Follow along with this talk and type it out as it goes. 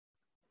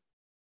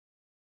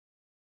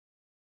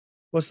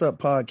What's up,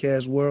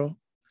 podcast world?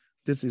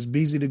 This is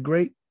Beezy the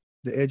Great,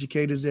 the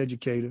educator's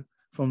educator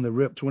from the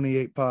RIP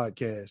 28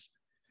 podcast.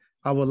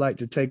 I would like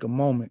to take a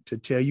moment to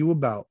tell you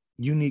about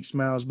Unique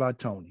Smiles by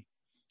Tony,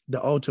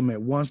 the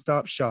ultimate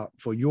one-stop shop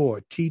for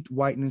your teeth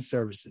whitening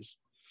services.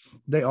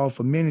 They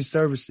offer many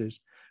services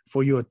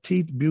for your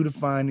teeth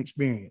beautifying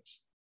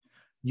experience.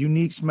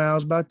 Unique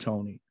Smiles by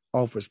Tony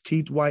offers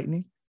teeth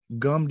whitening,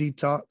 gum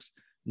detox,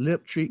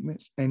 lip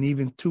treatments, and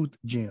even tooth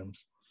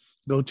gems.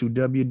 Go to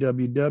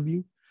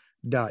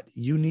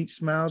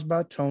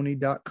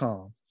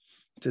www.uniquesmilesbytony.com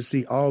to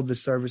see all the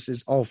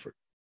services offered.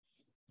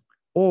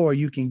 Or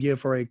you can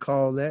give her a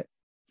call at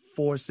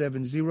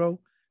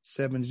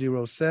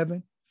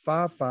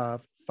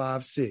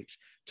 470-707-5556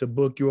 to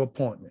book your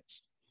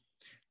appointments.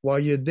 While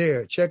you're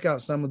there, check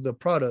out some of the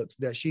products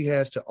that she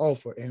has to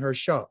offer in her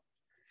shop.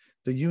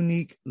 The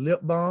Unique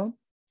Lip Balm,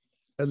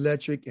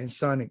 electric and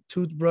sonic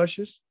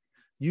toothbrushes,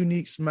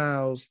 Unique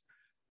Smiles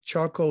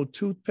charcoal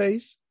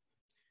toothpaste,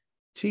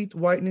 teeth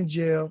whitening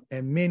gel,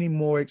 and many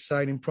more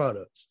exciting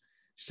products.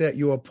 Set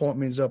your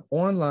appointments up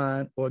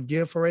online or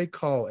give her a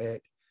call at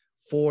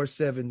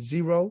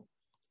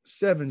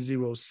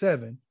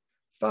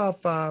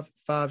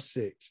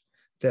 470-707-5556.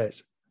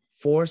 That's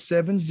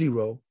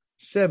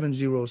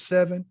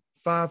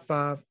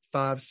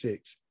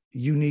 470-707-5556.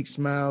 Unique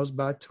Smiles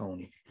by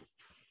Tony.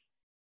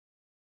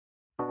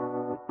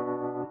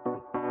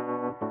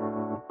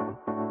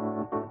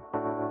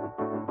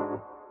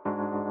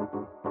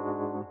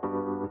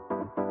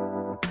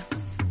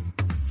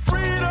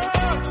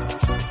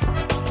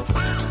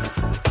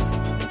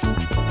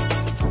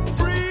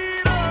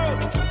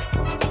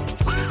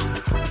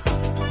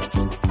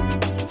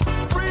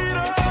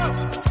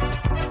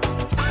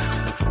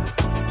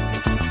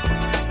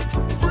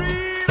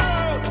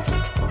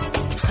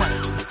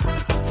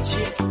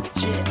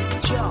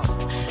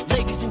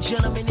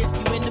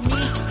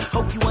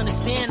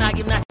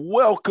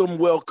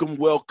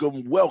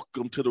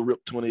 Welcome to the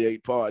RIP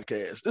 28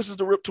 podcast. This is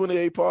the RIP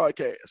 28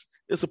 podcast.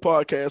 It's a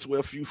podcast where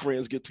a few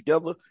friends get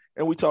together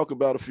and we talk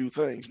about a few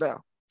things.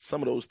 Now,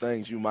 some of those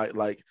things you might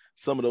like,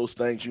 some of those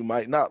things you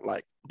might not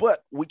like,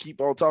 but we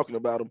keep on talking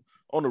about them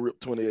on the RIP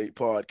 28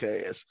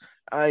 podcast.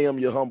 I am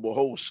your humble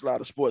host,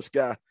 Slider Sports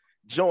Guy,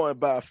 joined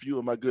by a few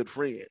of my good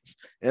friends.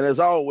 And as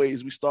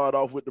always, we start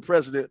off with the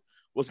president.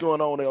 What's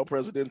going on, El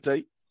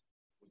Presidente?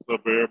 What's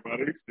up,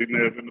 everybody?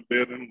 Stephen is in the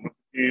building once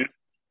again.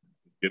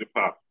 Let's get it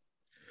popping.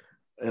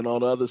 And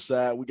on the other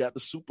side, we got the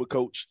super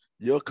coach,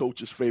 your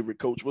coach's favorite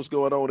coach. What's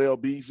going on,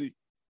 LBZ?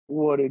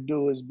 What it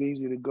do is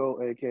Beezy to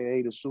go,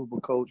 a.k.a. the super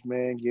coach,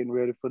 man, getting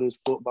ready for this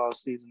football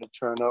season to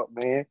turn up,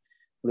 man.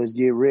 Let's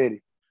get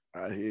ready.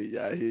 I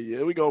hear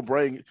you. We're gonna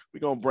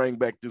bring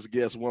back this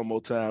guest one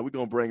more time. We're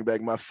gonna bring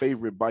back my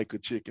favorite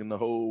biker chick in the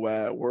whole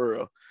wide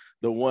world,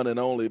 the one and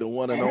only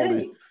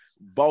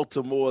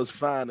Baltimore's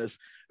finest,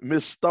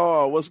 Miss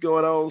Star. What's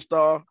going on,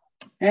 Star?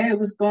 Hey,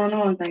 what's going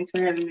on? Thanks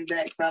for having me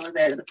back, fellas.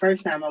 The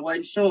first time I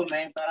wasn't sure,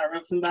 man. Thought I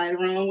rubbed somebody the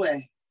wrong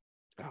way.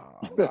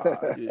 Oh,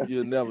 nah,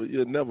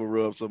 you'll never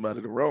rub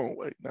somebody the wrong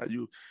way. Now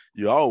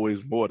you're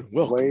always more than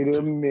welcome. Wait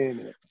a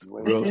minute.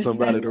 Rub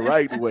somebody the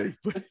right way.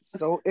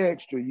 So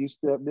extra, you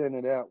stepped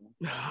into that one.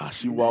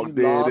 She walked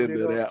dead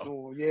into that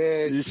one.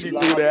 Yeah, she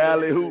threw the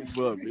alley hoop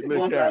for me.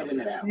 Look out.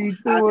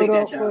 I'll take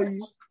that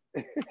charge.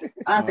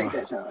 I'll take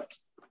that charge.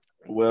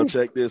 Well,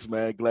 check this,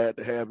 man. Glad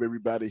to have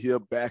everybody here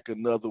back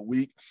another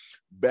week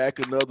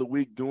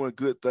doing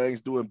good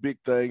things, doing big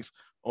things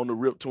on the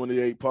RIP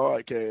 28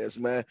 podcast,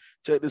 man.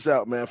 Check this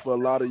out, man. For a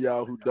lot of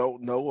y'all who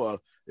don't know,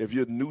 if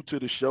you're new to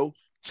the show,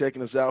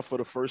 checking us out for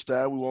the first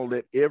time, we want to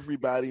let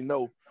everybody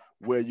know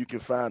where you can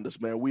find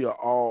us, man. We are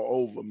all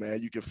over,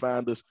 man. You can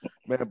find us,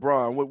 man.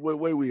 Brian, where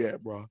we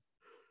at, bro?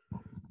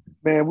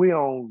 Man, we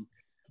on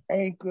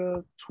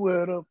Anchor,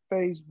 Twitter,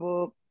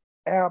 Facebook,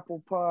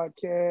 Apple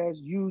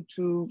Podcasts,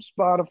 YouTube,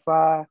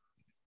 Spotify,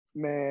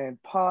 man,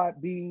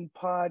 Podbean,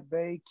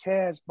 Podbay,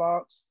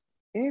 Castbox.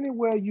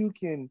 Anywhere you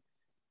can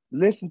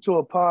listen to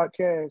a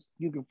podcast,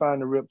 you can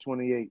find the RIP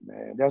 28,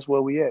 man. That's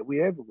where we at.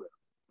 We everywhere.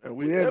 And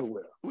we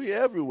everywhere. We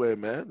everywhere,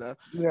 man. Now,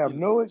 you have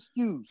no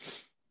excuse.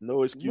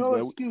 No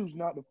excuse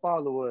not to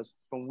follow us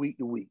from week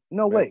to week.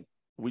 No way.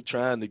 We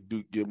trying to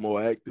get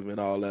more active and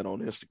all that on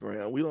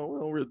Instagram. We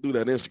don't really do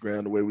that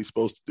Instagram the way we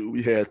supposed to do.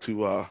 We had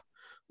to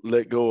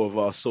let go of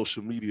our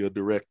social media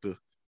director.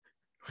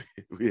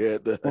 We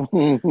had to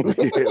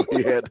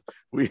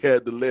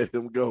let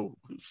him go.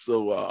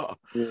 So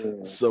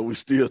we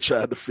still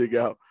trying to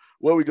figure out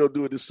what we gonna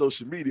do with this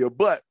social media.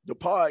 But the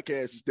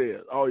podcast is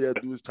there. All you have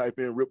to do is type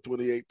in RIP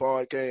 28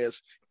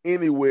 podcast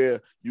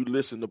anywhere you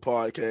listen to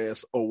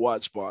podcasts or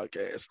watch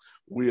podcasts.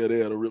 We are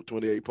there, the RIP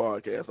 28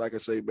 podcast. Like I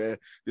say, man,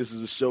 this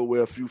is a show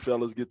where a few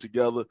fellas get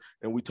together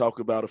and we talk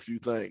about a few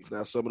things.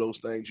 Now, some of those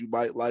things you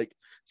might like,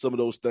 some of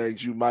those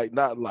things you might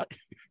not like.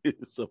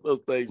 Some of those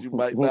things you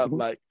might not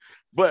like.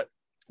 But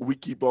we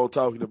keep on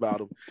talking about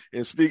them.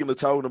 And speaking of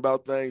talking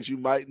about things you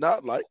might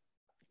not like,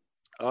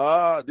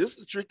 this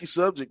is a tricky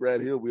subject right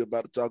here. We're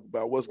about to talk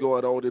about what's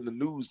going on in the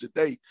news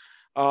today.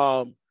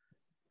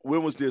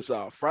 When was this?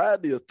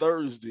 Friday or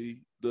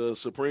Thursday, the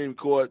Supreme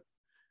Court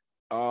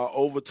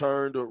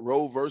overturned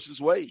Roe versus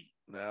Wade.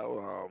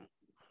 Now,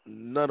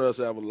 none of us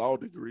have a law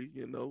degree,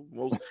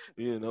 most,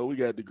 we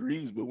got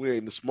degrees, but we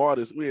ain't the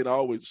smartest. We ain't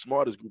always the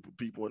smartest group of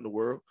people in the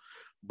world.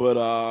 But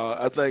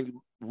I think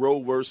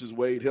Roe versus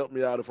Wade, help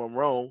me out if I'm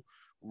wrong.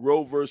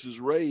 Roe versus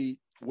Wade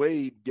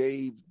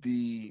gave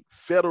the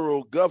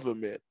federal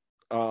government,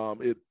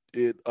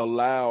 it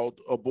allowed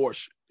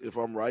abortion. If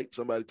I'm right,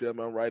 somebody tell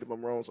me I'm right. If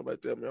I'm wrong, somebody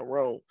tell me I'm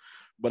wrong.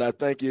 But I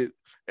think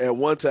at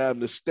one time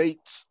the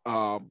states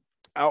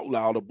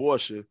outlawed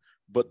abortion,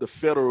 but the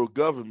federal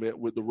government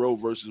with the Roe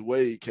versus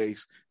Wade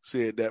case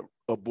said that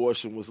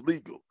abortion was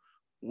legal.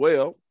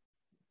 Well,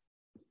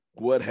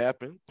 what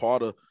happened?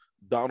 Part of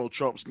Donald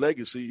Trump's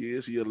legacy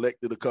is he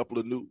appointed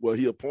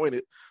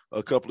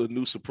a couple of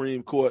new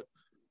Supreme Court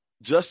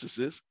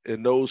justices,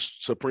 and those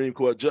Supreme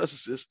Court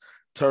justices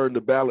turned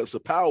the balance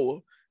of power.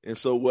 And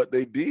so what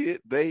they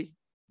did, they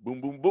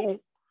boom, boom, boom,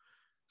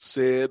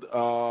 said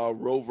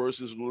Roe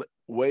versus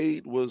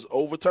Wade was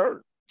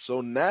overturned. So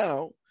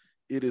now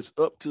it is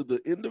up to the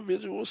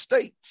individual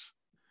states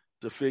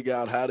to figure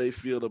out how they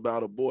feel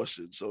about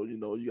abortion. So,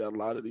 you got a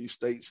lot of these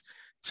states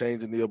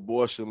changing the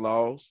abortion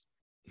laws.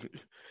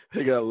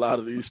 They got a lot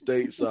of these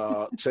states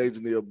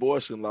changing the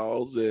abortion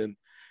laws and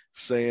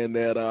saying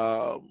that,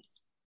 I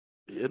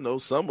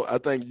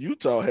think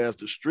Utah has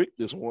the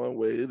strictest one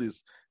where it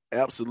is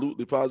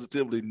absolutely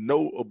positively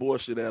no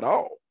abortion at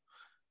all.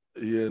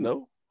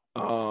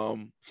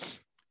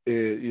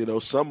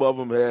 Some of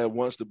them have,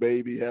 once the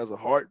baby has a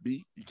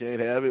heartbeat, you can't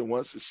have it.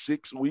 Once it's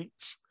 6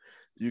 weeks,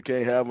 you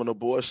can't have an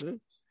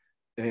abortion.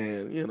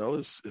 And,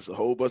 it's a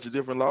whole bunch of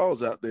different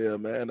laws out there,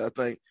 man. I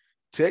think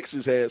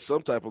Texas had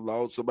some type of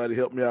law. Somebody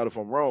help me out if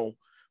I'm wrong.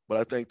 But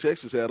I think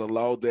Texas had a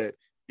law that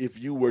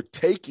if you were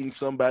taking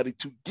somebody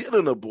to get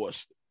an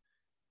abortion,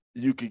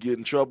 you could get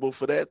in trouble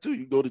for that too.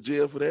 You go to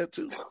jail for that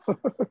too.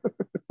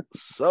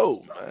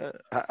 So, man,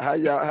 how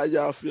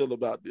y'all feel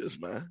about this,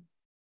 man?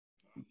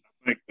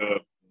 I think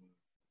the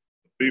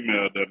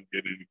female doesn't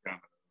get any kind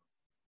of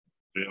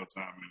jail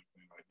time or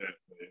anything like that.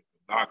 But if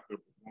the doctor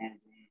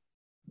performs one,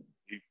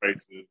 he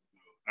faces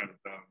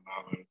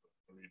 $100,000.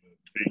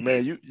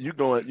 Man, you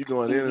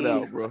going in and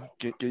out, bro.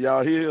 Can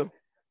y'all hear?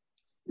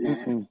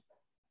 Mm-hmm.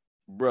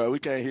 Bro, we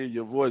can't hear.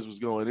 Your voice was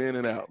going in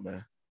and out,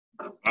 man.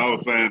 I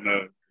was saying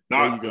the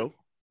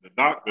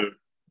doctor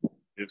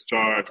is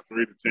charged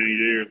 3 to 10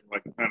 years,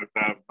 like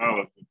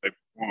 $100,000 if they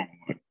perform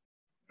one.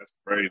 That's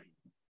crazy.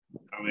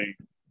 I mean,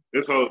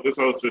 this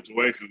whole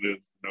situation is,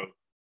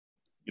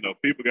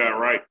 people got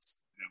rights,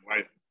 and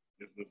like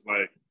it's just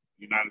like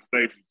the United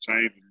States is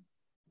changing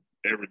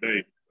every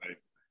day. Like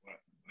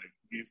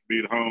it used to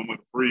be the home of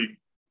the free,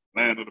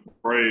 land of the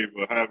brave,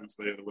 or however you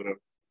say it or whatever.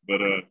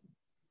 But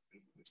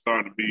it's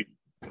starting to be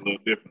a little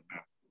different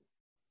now.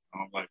 I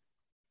don't like it.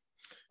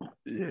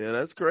 Yeah,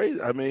 that's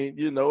crazy. I mean,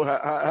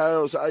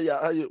 how else?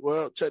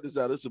 Well, check this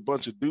out. It's a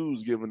bunch of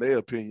dudes giving their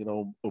opinion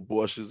on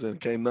abortions,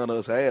 and can't none of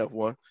us have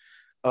one.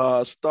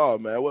 Star,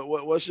 man,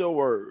 what's your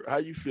word? How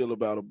you feel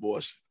about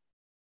abortion?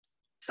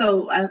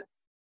 So,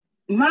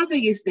 my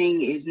biggest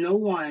thing is no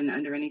one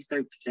under any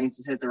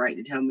circumstances has the right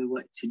to tell me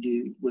what to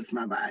do with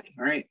my body,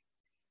 right?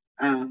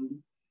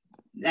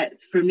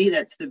 That for me,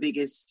 that's the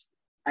biggest,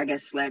 I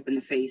guess, slap in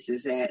the face,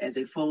 is that as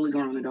a fully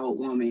grown adult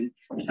woman,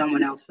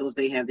 someone else feels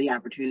they have the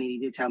opportunity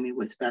to tell me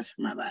what's best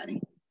for my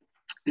body.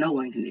 No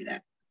one can do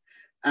that.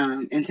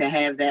 And to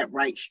have that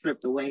right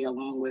stripped away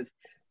along with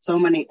so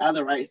many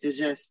other rights that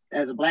just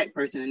as a Black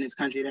person in this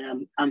country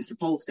that I'm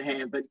supposed to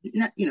have, but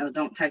not,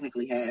 don't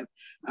technically have,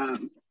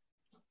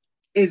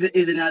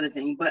 is another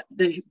thing. But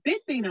the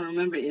big thing to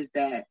remember is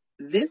that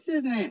this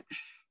isn't,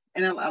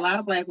 and a lot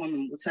of Black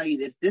women will tell you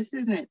this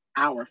isn't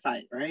our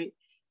fight, right?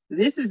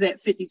 This is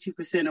that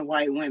 52% of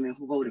white women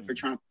who voted for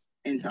Trump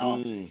into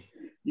office,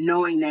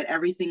 knowing that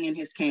everything in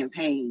his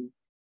campaign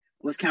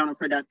was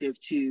counterproductive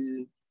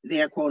to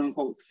their quote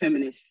unquote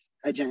feminist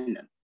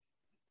agenda.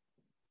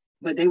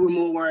 But they were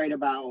more worried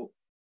about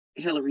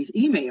Hillary's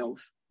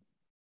emails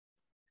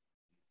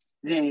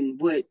than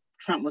what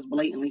Trump was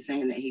blatantly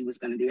saying that he was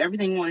going to do.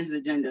 Everything on his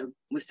agenda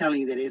was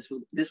telling you that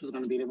this was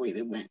going to be the way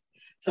they went.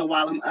 So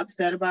while I'm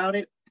upset about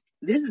it,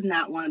 this is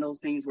not one of those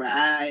things where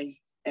I,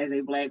 as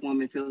a Black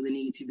woman, feel the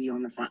need to be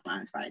on the front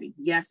lines fighting.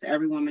 Yes,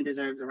 every woman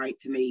deserves the right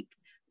to make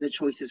the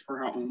choices for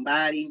her own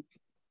body,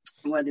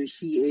 whether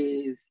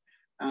she is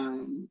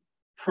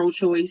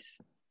pro-choice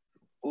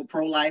or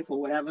pro-life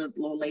or whatever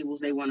little labels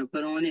they want to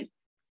put on it.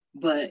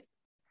 But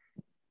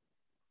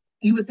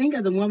you would think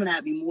as a woman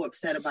I'd be more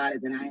upset about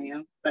it than I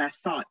am, but I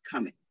saw it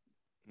coming.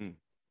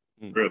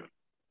 Really?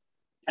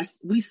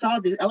 We saw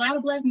this. A lot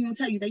of Black women will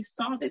tell you they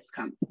saw this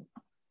coming.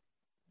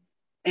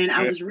 And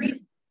I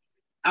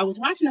was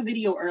watching a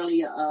video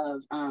earlier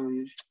of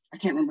I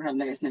can't remember her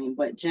last name,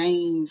 but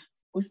Jane,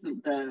 what's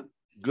the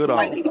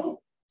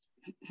Goodall.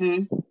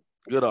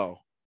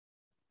 Goodall.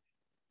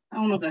 I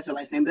don't know if that's her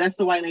last name, but that's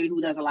the white lady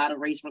who does a lot of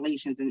race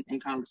relations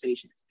and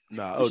conversations.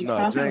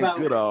 Jane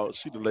Goodall.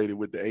 She the lady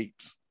with the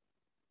apes.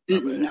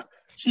 No.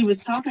 She was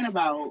talking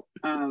about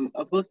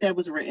a book that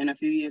was written a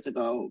few years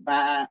ago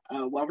by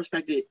a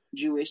well-respected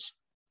Jewish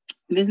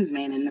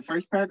businessman. And the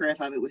first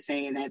paragraph of it was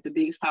saying that the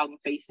biggest problem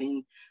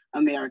facing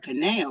America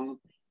now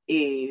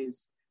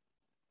is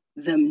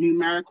the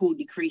numerical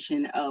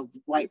decreasing of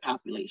white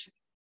population.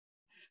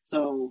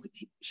 So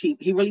he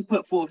really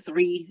put forth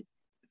three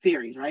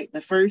theories, right?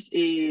 The first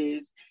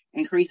is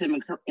increase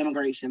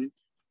immigration,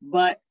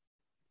 but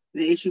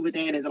the issue with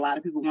that is a lot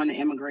of people want to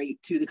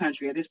immigrate to the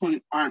country at this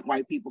point aren't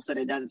white people, so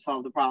that doesn't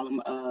solve the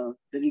problem of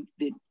the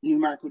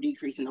numerical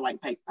decrease in the white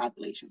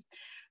population.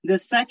 The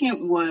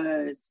second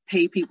was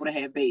pay people to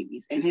have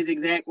babies, and his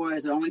exact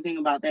words, the only thing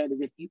about that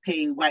is if you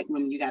pay white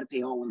women, you got to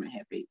pay all women to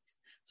have babies.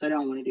 So I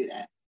don't want to do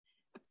that.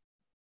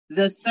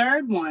 The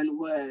third one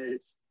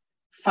was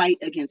fight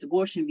against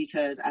abortion,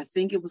 because I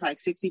think it was like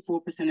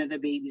 64% of the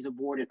babies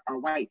aborted are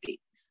white babies.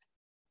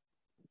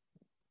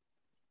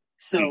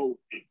 So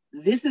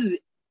this is,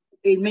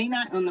 it may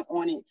not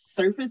on its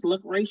surface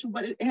look racial,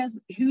 but it has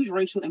huge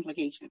racial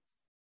implications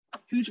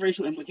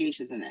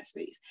in that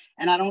space.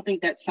 And I don't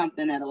think that's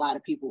something that a lot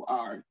of people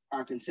are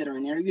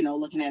considering. They're,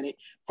 looking at it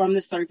from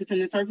the surface,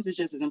 and the surface is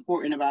just as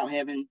important about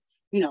having,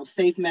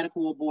 safe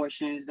medical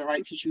abortions, the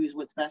right to choose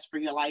what's best for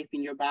your life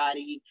and your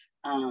body,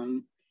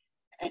 and,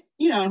 a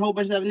whole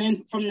bunch of stuff. And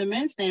then from the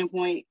men's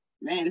standpoint,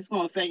 man, it's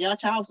going to affect your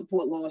child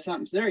support law or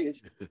something serious.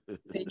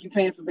 Think you're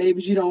paying for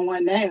babies you don't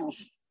want now.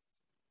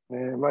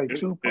 Man, like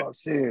Tupac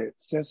said,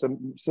 since a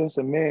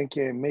man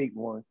can't make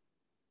one,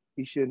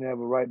 he shouldn't have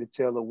a right to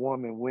tell a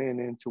woman when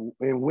and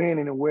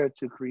where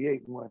to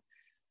create one.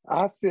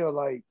 I feel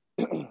like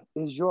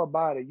it's your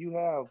body. You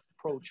have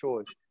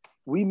pro-choice.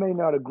 We may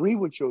not agree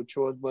with your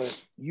choice,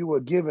 but you were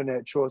given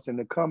that choice. And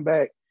to come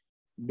back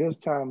this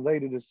time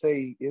later to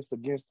say it's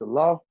against the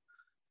law,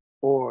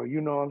 or you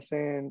know what I'm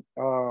saying,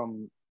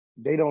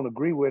 they don't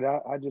agree with it,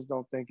 I just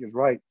don't think it's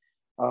right.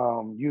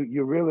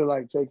 You're really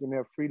like taking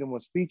their freedom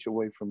of speech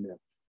away from them.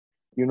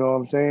 You know what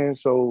I'm saying?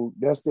 So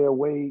that's their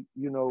way,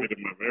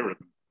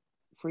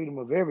 freedom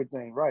of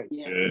everything, right?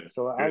 Yeah.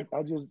 So I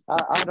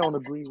don't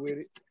agree with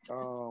it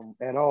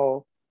at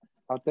all.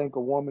 I think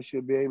a woman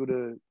should be able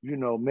to,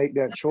 make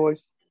that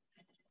choice.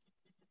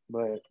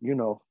 But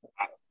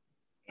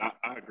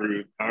I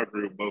agree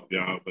with both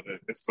y'all, but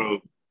it's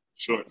so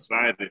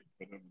short-sighted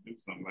for them to do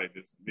something like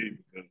this to me,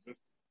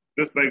 because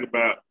just think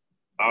about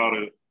all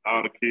the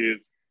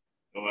kids,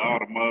 or all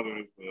the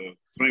mothers,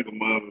 single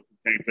mothers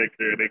who can't take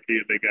care of their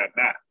kids they got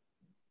now.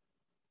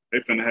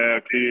 They finna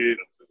have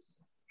kids.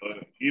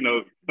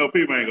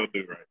 People ain't gonna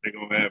do right. They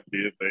gonna have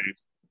kids they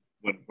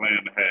wasn't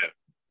planning to have,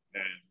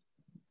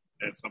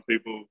 and some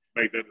people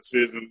make that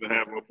decision to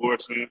have an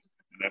abortion, and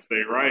that's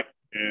their right.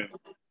 And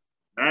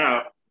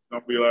now it's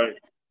gonna be like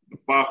the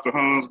foster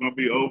home's gonna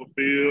be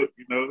overfilled.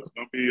 It's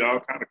gonna be all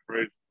kind of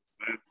crazy.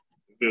 Man.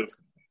 It's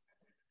just,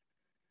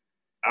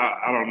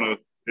 I don't know.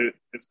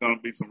 It's going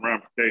to be some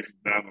ramifications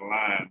down the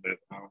line that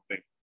I don't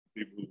think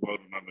people who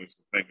voted on this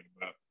are thinking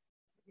about.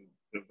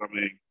 Because,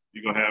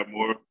 you're going to have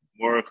more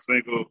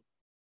single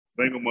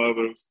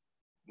mothers,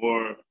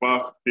 more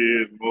foster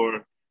kids,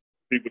 more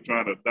people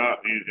trying to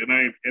adopt. It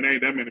ain't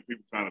that many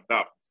people trying to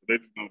adopt. So they're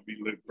just going to be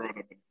growing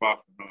up in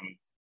foster homes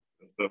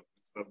and stuff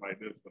like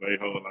this for their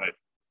whole life.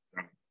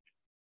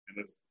 And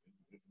it's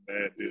a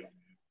bad deal,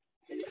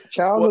 man.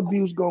 Child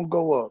abuse going to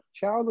go up.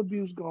 Child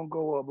abuse going to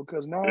go up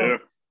because now... Yeah.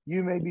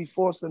 You may be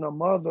forcing a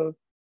mother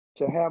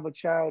to have a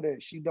child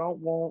that she don't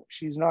want,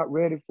 she's not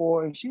ready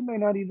for, and she may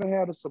not even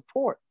have the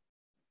support.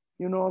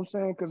 You know what I'm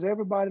saying? Because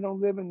everybody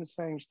don't live in the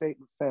same state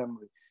with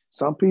family.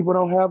 Some people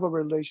don't have a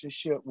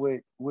relationship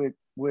with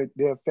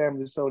their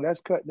family, so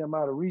that's cutting them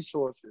out of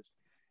resources.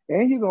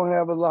 And you're going to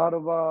have a lot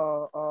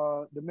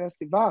of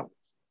domestic violence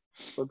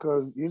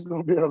because there's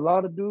going to be a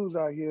lot of dudes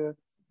out here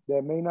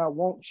that may not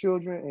want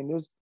children, and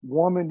this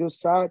woman, this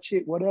side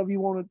chick, whatever you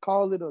want to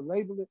call it or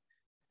label it,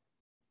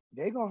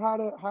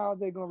 how are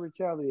they gonna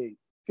retaliate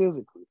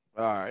physically?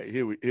 All right,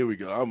 here we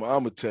go. I'm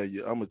gonna tell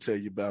you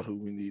about who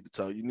we need to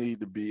talk.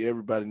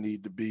 Everybody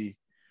need to be.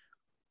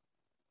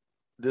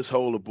 This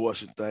whole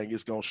abortion thing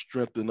is gonna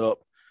strengthen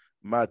up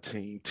my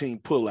team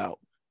pull out.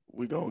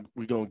 We're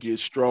gonna get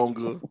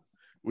stronger.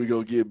 We're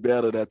gonna get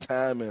better. That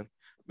timing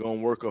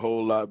gonna work a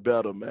whole lot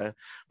better, man.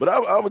 But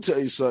I'm gonna tell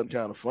you something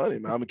kind of funny,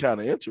 man. I'm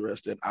kind of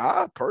interested.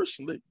 I'm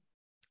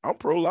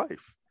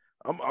pro-life.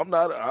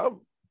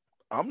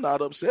 I'm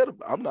not upset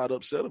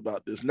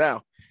about this.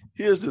 Now,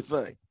 here's the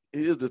thing.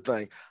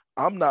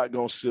 I'm not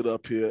going to sit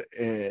up here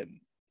and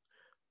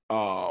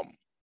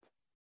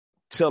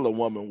tell a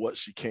woman what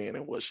she can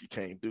and what she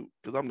can't do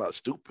because I'm not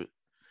stupid.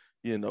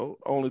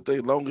 Only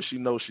thing, long as she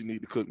knows she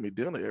need to cook me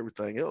dinner,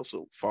 everything else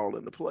will fall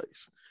into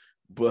place.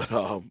 But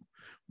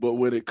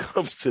when it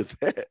comes to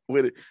that,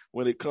 when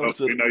it comes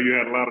to, you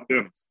had a lot of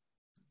dinners.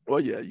 Well,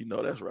 yeah,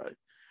 that's right.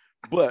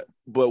 But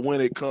when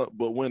it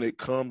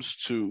comes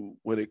to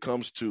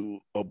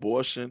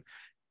abortion,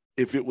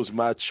 if it was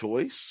my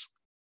choice,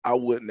 I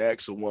wouldn't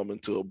ask a woman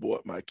to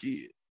abort my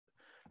kid.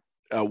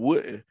 I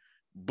wouldn't.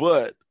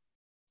 But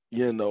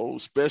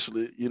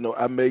especially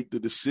I make the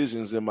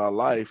decisions in my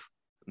life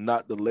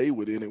not to lay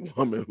with any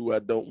woman who I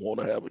don't want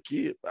to have a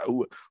kid by,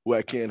 who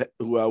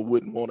I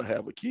wouldn't want to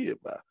have a kid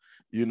by.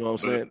 You know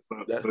what I'm saying?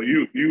 So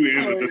you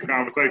ended this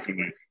conversation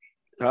then.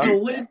 So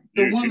what if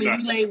the woman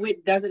you lay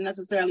with doesn't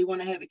necessarily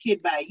want to have a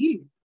kid by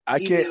you?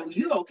 Even though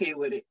you okay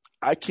with it.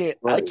 I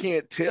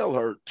can't tell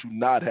her to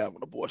not have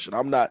an abortion.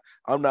 I'm not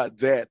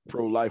that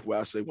pro-life where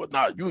I say, well,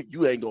 nah,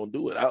 you ain't gonna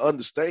do it. I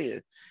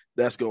understand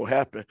that's gonna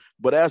happen.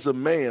 But as a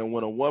man,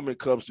 when a woman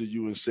comes to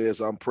you and says,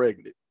 I'm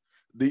pregnant,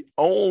 the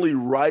only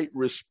right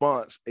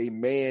response a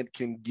man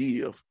can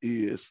give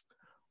is,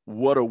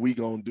 what are we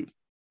gonna do?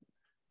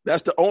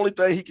 That's the only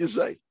thing he can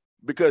say,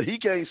 because he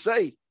can't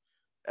say,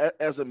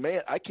 as a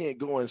man, I can't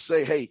go and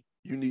say, hey,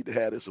 you need to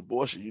have this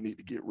abortion. You need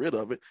to get rid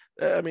of it.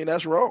 I mean,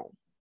 that's wrong.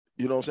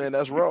 You know what I'm saying?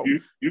 That's wrong.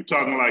 You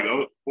talking like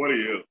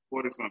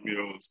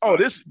 40-something-year-olds. Oh,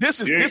 this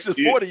is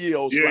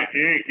 40-year-olds. Yeah,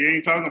 you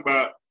ain't talking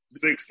about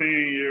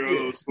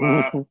 16-year-old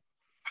Sly,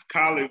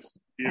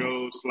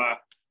 college-year-old Sly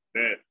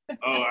that,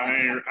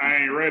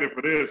 I ain't ready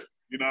for this.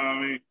 You know what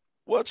I mean?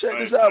 Well, check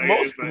this out.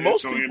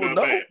 Most people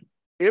know. Bad.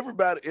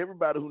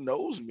 Everybody who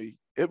knows me,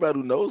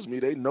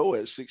 they know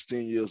at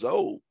 16 years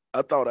old,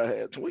 I thought I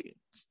had twins.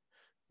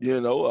 You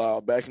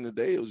know, back in the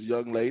day, it was a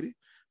young lady.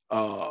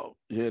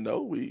 You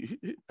know,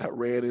 I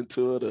ran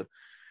into the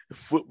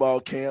football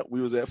camp.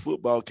 We was at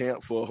football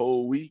camp for a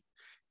whole week.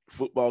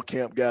 Football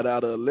camp got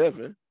out of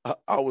 11.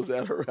 I was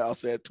at her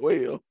house at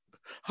 12.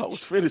 I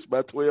was finished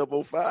by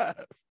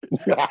 12:05.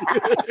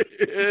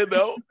 You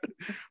know,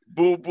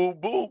 boom, boom,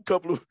 boom.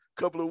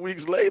 Couple of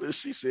weeks later,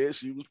 she said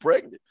she was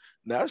pregnant.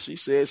 Now she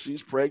says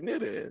she's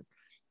pregnant,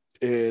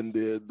 and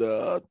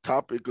the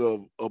topic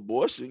of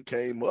abortion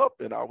came up,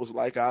 and I was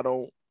like, I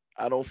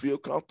don't feel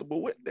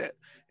comfortable with that.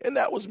 And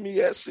that was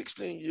me at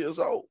 16 years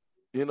old.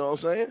 You know what I'm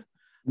saying?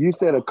 You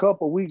said a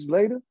couple weeks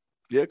later?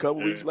 Yeah, a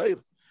couple weeks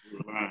later.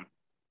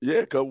 Yeah,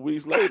 a couple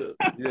weeks later.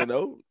 You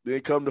know,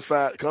 then come to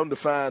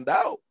find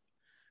out,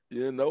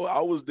 you know,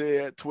 I was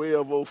there at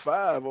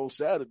 12:05 on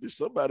Saturday.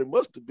 Somebody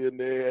must have been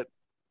there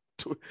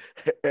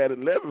at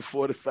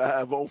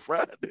 11:45 on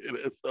Friday.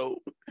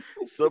 So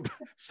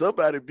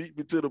somebody beat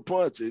me to the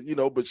punch, and you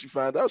know, but she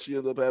found out she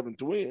ended up having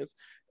twins,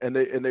 and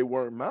they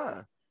weren't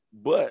mine.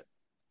 But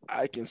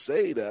I can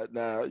say that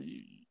now.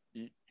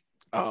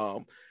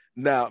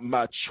 Now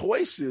my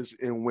choices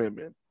in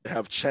women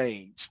have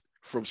changed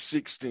from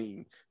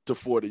 16 to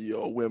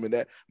 40-year-old women.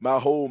 That my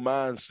whole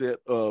mindset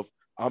of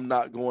I'm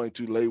not going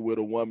to lay with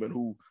a woman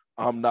who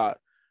I'm not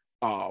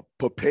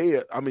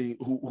prepared. I mean,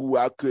 who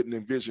I couldn't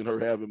envision her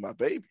having my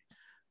baby.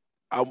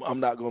 I'm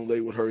not going to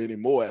lay with her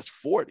anymore at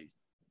 40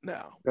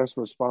 now. That's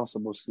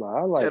responsible, Sly.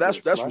 I like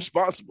that's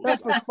responsible.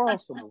 That's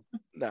responsible.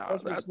 Now,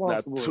 that's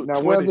responsible.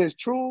 Now, whether it's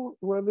true,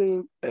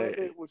 whether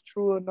it was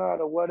true or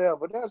not, or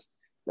whatever,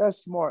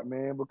 that's smart,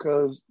 man.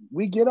 Because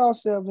we get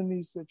ourselves in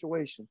these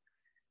situations,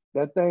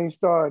 that things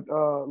start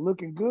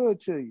looking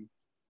good to you.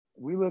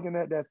 We looking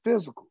at that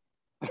physical,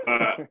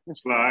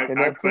 Sly, and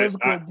that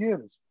physical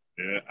get us.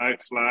 Yeah, I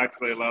can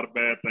say a lot of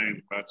bad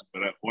things about you,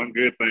 but one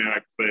good thing I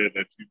can say is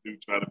that you do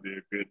try to be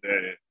a good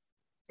dad.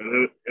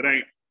 It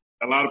ain't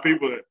a lot of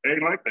people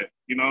ain't like that.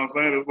 You know what I'm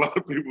saying? There's a lot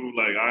of people who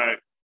like, all right,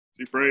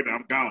 she's pregnant,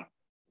 I'm gone.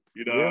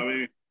 You know what I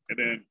mean? And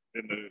then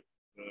the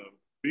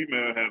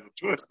female has a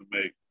choice to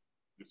make.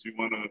 If she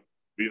want to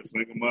be a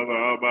single mother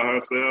all by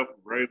herself,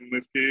 raising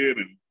this kid,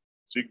 and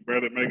she can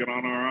barely make it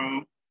on her own,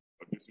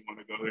 or does she want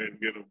to go ahead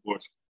and get an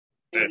abortion?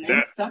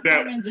 And some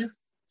women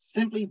just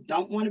simply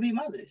don't want to be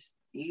mothers.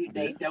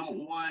 They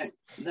don't want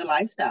the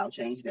lifestyle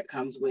change that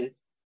comes with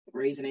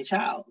raising a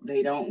child.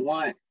 They don't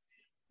want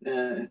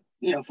the,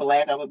 for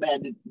lack of a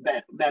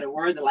better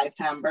word, the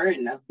lifetime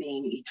burden of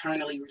being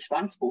eternally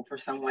responsible for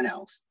someone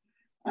else.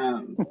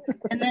 And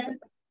then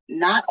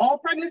not all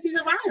pregnancies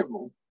are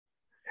viable.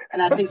 And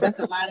I think that's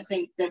a lot of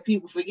things that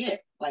people forget.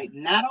 Like,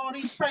 not all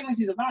these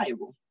pregnancies are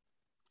viable.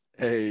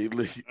 Hey,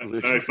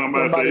 hey,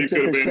 somebody said you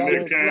could have been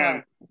Nick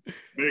Cannon.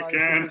 Nick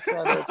Cannon.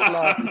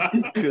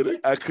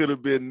 I could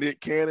have been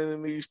Nick Cannon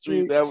in these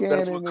streets.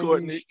 That's what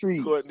Courtney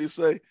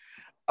say.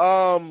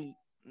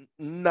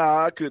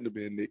 Nah, I couldn't have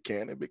been Nick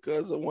Cannon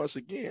because once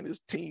again, it's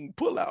team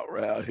pullout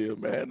around here,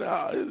 man.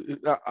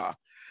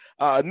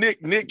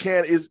 Nick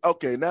Cannon is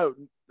okay. Now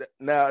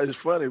it's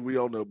funny we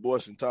on the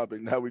abortion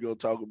topic. Now we're gonna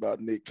talk about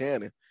Nick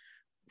Cannon.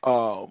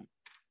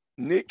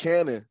 Nick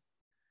Cannon,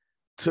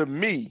 to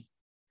me,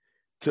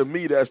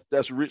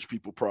 that's rich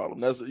people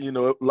problem. That's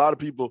a lot of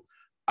people.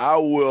 I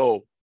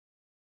will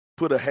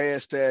put a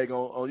hashtag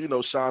on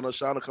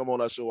Shauna come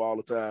on our show all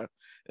the time,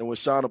 and when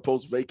Shauna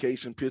posts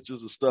vacation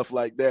pictures and stuff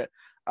like that,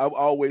 I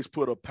always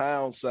put a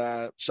pound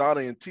sign.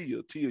 Shauna and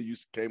Tia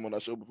came on our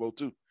show before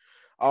too.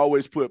 I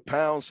always put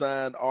pound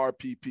sign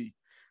RPP.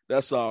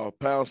 That's our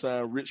pound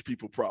sign rich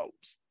people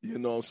problems. You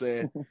know what I'm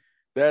saying?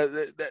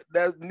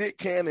 that Nick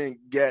Cannon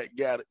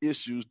got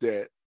issues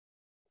that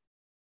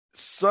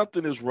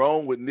something is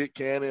wrong with Nick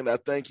Cannon. I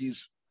think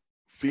he's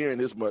fearing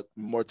his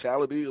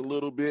mortality a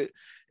little bit,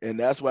 and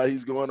that's why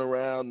he's going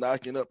around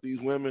knocking up these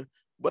women.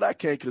 But I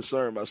can't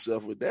concern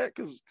myself with that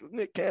because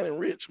Nick Cannon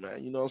rich,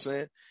 man. You know what I'm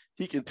saying?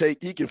 He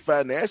can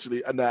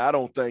financially. Now, I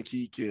don't think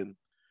he can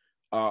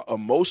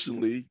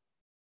emotionally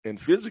and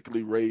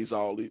physically raise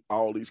all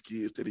these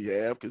kids that he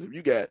have. Because if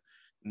you got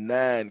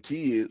 9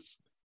 kids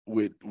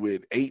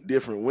with 8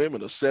 different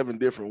women or 7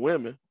 different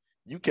women,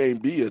 you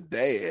can't be a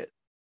dad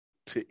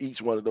to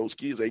each one of those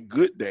kids, a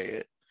good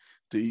dad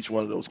to each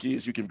one of those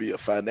kids. You can be a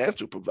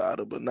financial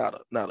provider, but not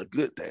a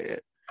good dad.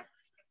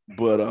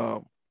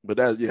 But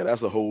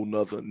that's a whole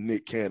nother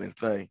Nick Cannon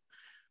thing.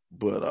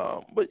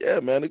 But yeah,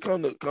 man, it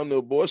come to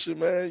abortion,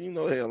 man. You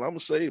know, hell, I'm gonna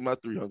save my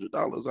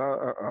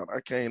 $300. I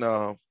can't.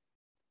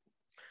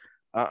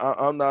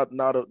 I'm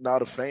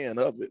not a fan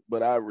of it,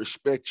 but I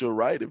respect your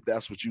right if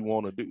that's what you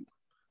want to do.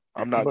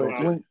 I'm not going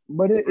to.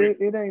 But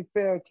it ain't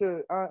fair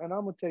to, and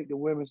I'm gonna take the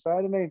women's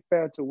side. It ain't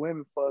fair to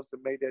women for us to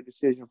make that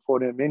decision for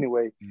them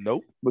anyway.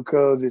 Nope.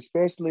 Because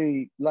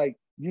especially like,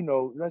 you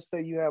know, let's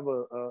say you have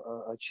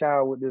a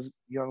child with this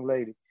young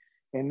lady,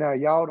 and now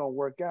y'all don't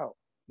work out.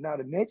 Now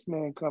the next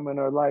man come in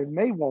her life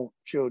may want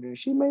children.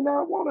 She may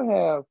not want to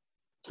have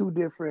 2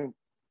 different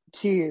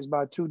kids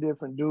by 2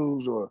 different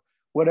dudes or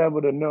whatever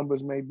the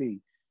numbers may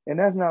be. And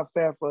that's not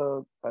fair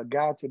for a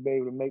guy to be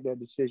able to make that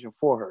decision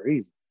for her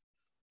either.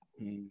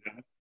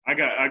 I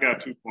got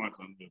 2 points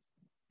on this.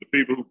 The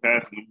people who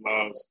passing them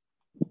laws,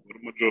 for the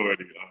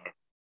majority, are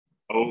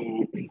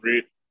old,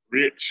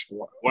 rich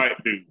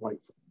white dudes.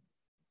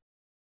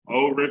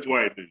 Old, rich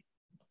white dudes.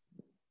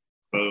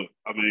 So,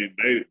 I mean,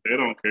 they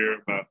don't care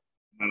about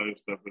none of the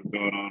stuff that's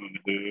going on in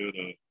the hood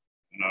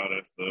and all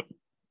that stuff.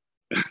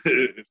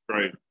 It's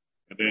crazy.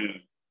 And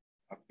then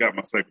I forgot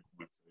my second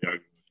point.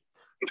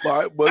 So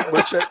all right,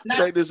 but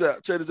check this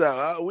out. Check this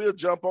out. We'll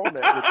jump on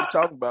that.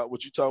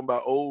 What you talking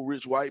about? Old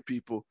rich white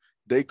people.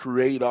 They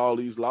create all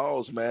these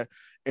laws, man.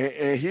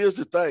 And here's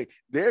the thing: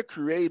 they're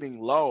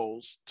creating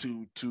laws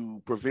to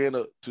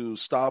to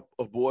stop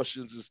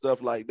abortions and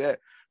stuff like that.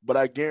 But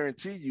I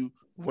guarantee you,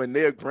 when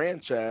their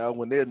grandchild,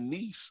 when their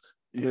niece,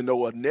 you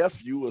know, a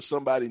nephew or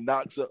somebody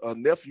knocks up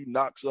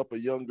a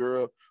young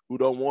girl who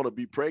don't want to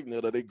be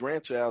pregnant, or their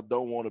grandchild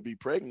don't want to be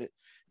pregnant,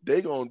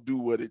 they're gonna do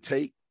what it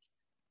takes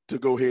to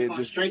go ahead and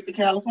just straight to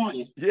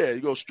California. Yeah, you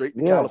go straight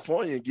to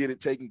California and get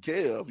it taken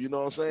care of. You know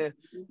what I'm saying?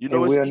 You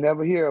know, we'll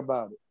never hear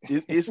about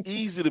it. It's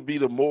easy to be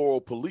the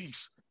moral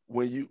police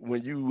when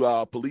you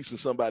are policing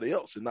somebody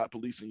else and not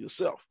policing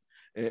yourself.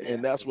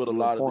 And that's what a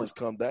lot of this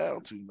come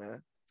down to,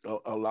 man.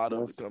 A lot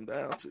of it come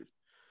down to.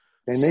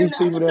 And these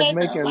people that's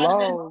making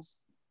laws,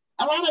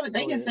 a lot of it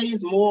they can say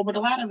it's moral, but a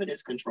lot of it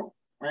is control,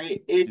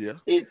 right?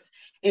 It's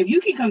if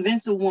you can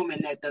convince a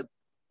woman that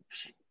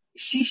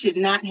she should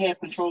not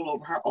have control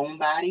over her own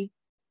body,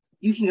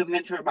 you can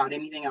convince her about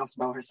anything else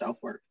about her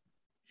self-worth.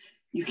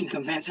 You can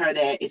convince her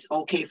that it's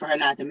okay for her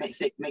not to make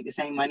the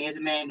same money as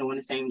a man doing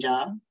the same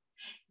job.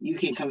 You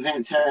can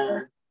convince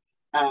her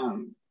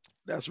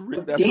that's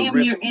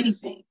near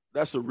anything.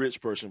 That's a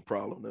rich person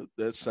problem.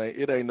 That's saying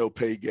it ain't no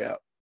pay gap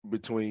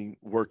between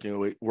working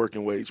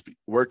wage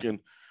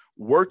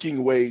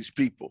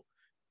people.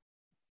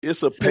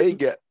 It's a pay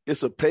gap.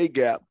 It's a pay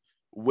gap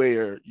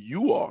where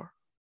you are.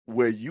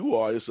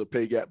 It's a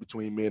pay gap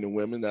between men and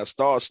women. Now,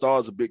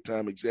 Star's a big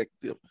time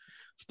executive.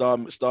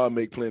 Star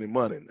make plenty of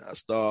money now.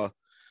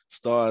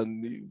 Star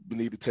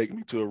need to take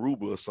me to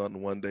Aruba or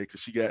something one day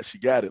because she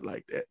got it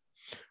like that.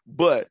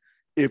 But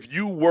if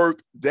you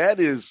work, that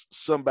is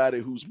somebody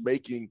who's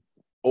making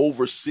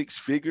over 6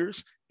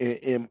 figures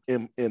in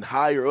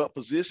higher up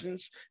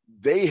positions.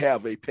 They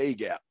have a pay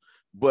gap.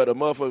 But a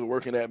motherfucker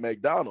working at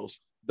McDonald's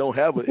don't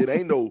have it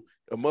ain't no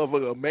a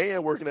motherfucker, a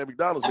man working at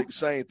McDonald's make the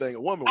same thing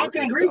a woman. I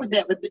can agree with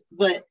that,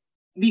 but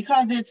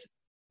because it's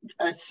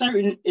a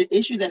certain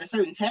issue that a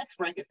certain tax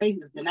bracket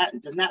faces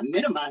does not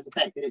minimize the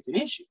fact that it's an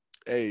issue.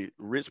 Hey,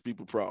 rich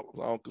people problems.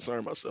 I don't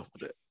concern myself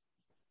with that.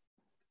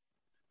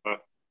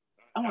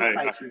 I want to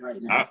fight you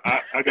right now.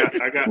 I got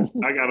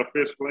a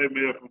fish fillet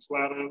meal from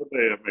Sly the other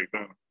day at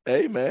McDonald's.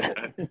 Hey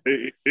man,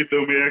 he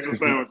threw me an extra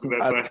sandwich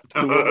that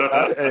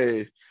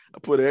time. I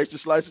put an extra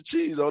slice of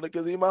cheese on it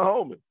because he's my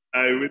homie.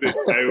 Hey, we did.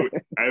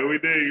 We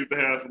did used to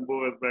have some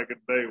boys back in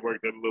the day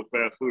worked at a little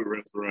fast food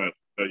restaurant.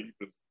 You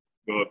just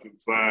go up to the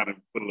side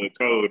and put a little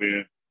code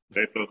in.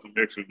 They throw some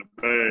extra in the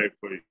bag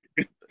for you.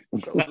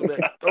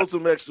 throw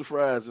some extra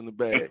fries in the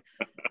bag.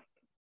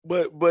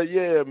 But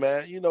yeah,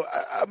 man. You know,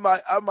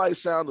 I might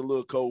sound a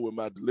little cold with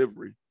my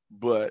delivery,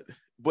 but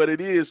it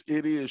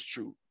is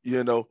true.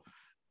 You know,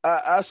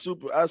 I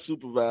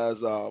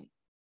supervise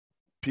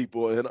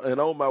people, and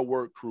on my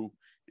work crew,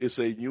 it's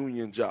a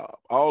union job.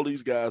 All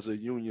these guys are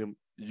union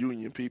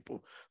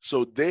people,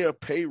 so their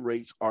pay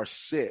rates are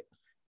set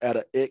at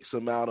an X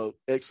amount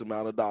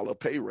of dollar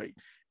pay rate,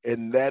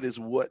 and that is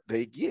what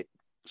they get.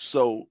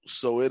 So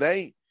it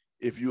ain't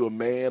if you're a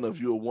man, if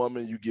you're a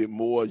woman, you get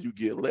more, you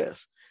get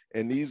less.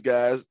 And these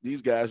guys,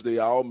 they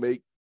all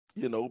make,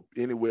 you know,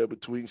 anywhere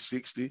between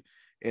 $60,000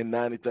 and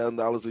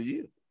 $90,000 a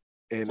year.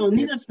 And so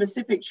these are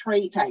specific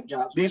trade type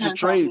jobs. These are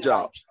trade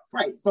jobs.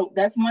 Right. So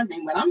that's one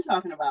thing. But I'm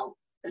talking about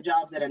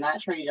jobs that are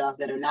not trade jobs,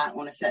 that are not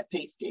on a set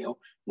pay scale,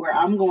 where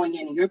I'm going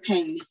in and you're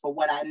paying me for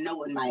what I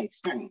know in my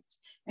experience.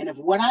 And if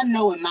what I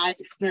know in my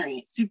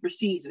experience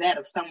supersedes that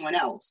of someone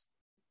else,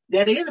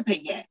 that is a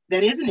pay gap.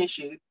 That is an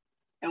issue.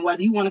 And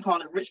whether you want to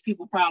call it rich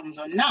people problems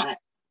or not,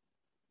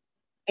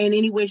 in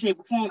any way, shape,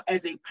 or form,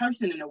 as a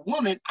person and a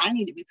woman, I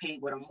need to be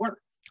paid what I'm worth.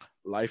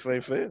 Life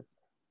ain't fair.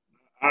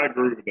 I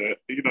agree with that.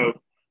 You know,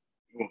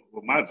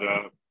 with my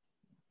job,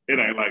 it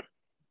ain't like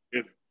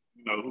it's,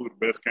 you know, who the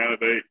best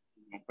candidate,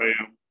 who's going to pay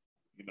them,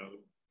 you know,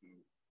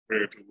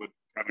 compared to what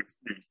kind of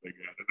experience they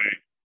got. It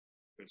ain't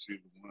that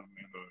she's a woman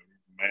or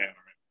he's a man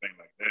or anything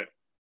like that.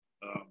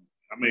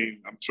 I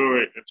mean, I'm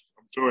sure it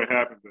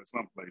happens at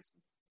some places,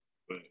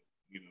 but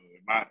you know,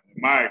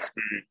 in my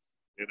experience,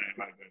 it ain't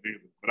like that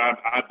either. But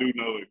I do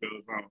know it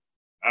goes on.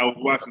 I was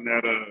watching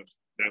that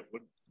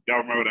y'all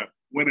remember that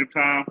Winning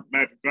Time,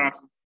 Magic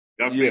Johnson?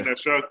 Y'all seen that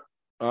show?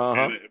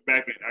 And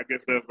back in, I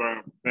guess that's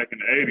back in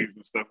the 80s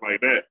and stuff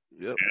like that.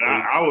 Yep.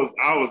 And I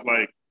was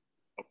like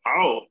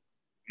appalled,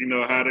 you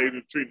know, how they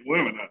were treating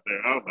women out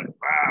there. I was like,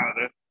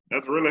 wow,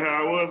 that's really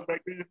how it was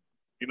back then.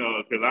 You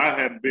know, because I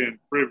hadn't been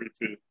privy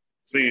to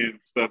seeing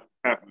stuff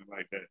happening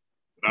like that.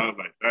 But I was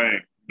like,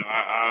 dang, you know,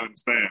 I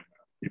understand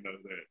now, you know,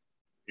 that,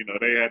 you know,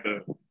 they had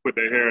to put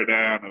their hair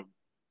down and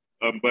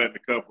unbutton a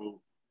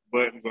couple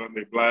buttons on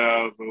their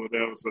blouse or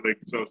whatever so they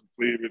could show some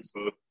cleavage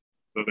so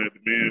that the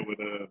men would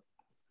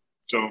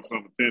show them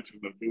some attention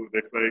or do what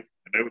they say.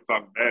 And they were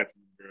talking bad to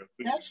the girls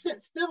too. That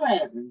shit still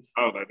happens.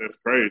 I was like, that's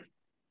crazy.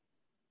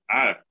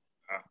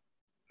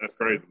 That's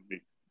crazy to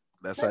me.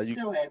 That's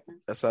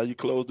how you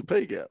close the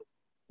pay gap.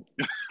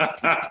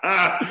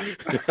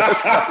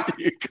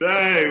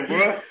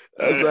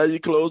 That's how you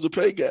close the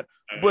pay gap.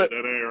 But that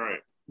ain't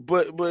right.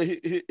 But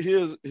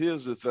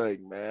here's the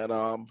thing, man.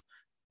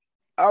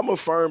 I'm a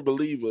firm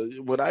believer.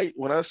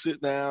 When I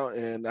sit down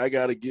and I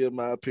got to give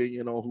my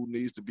opinion on who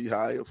needs to be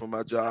hired for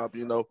my job,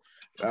 you know,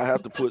 I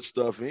have to put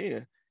stuff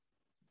in.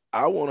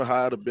 I want to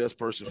hire the best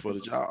person for the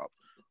job.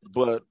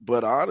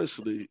 But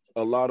honestly,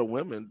 a lot of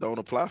women don't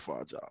apply for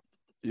our job.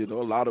 You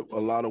know, a lot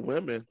of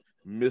women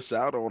miss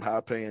out on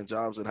high paying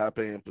jobs and high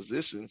paying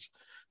positions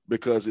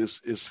because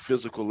it's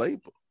physical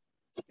labor,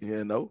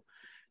 you know,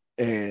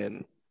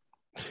 and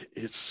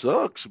it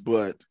sucks.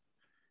 But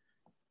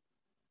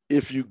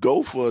if you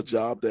go for a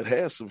job that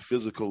has some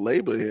physical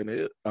labor in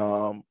it,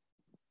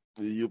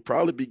 you'll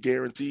probably be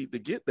guaranteed to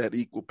get that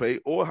equal pay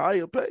or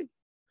higher pay.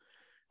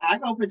 I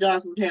go for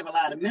jobs which have a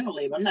lot of mental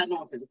labor. I'm not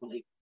doing physical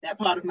labor. That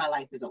part of my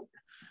life is over.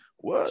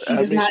 Well, she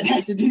does not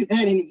have to do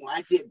that anymore.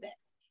 I did that.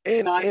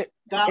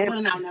 God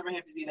willing, I'll never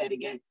have to do that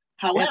again.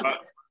 However,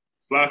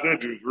 Los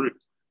Angeles rich.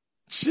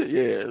 Shit,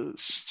 yeah,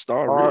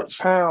 Star Rich.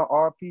 Pound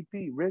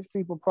RPP, rich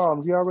people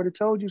problems. He already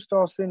told you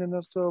start sending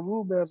us to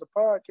Aruba as a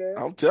podcast.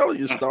 I'm telling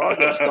you, Star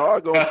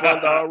gonna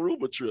fund our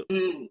Aruba trip.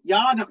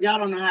 Y'all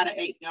don't know how to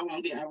act. Y'all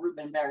won't get Aruba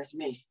embarrass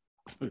me.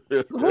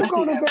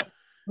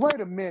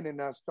 Wait a minute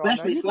now, Star.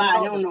 Especially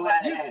Sly, you don't know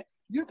how to act.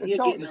 You can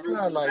talk to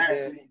Sly like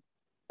that.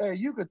 Hey,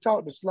 you can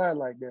talk to Sly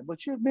like that,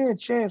 but you, me and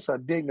Chance are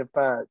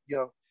dignified,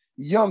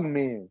 young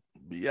men.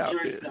 Be out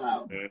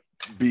there.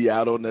 Be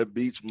out on that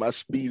beach, my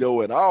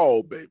Speedo and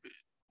all, baby.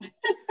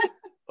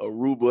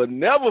 Aruba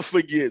never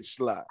forget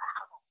Sly.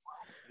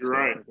 You're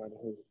right.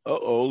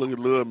 Look at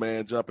little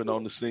man jumping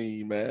on the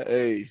scene, man.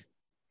 Hey,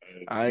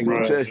 I ain't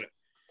gonna tell you.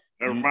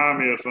 That remind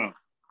me of something.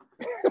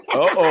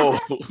 That's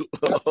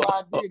why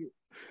I did it.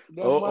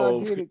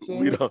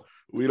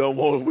 We don't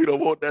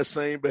want that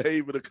same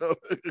behavior to come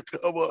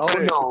up.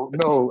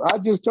 No. I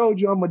just told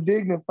you I'm a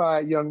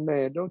dignified young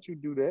man. Don't you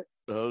do that.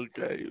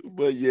 Okay.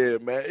 But yeah,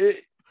 man.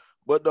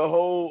 But the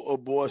whole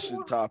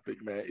abortion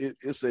topic, man,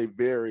 it's a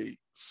very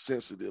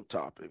sensitive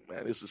topic,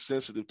 man. It's a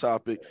sensitive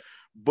topic.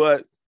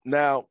 But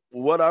now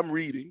what I'm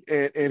reading,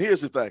 and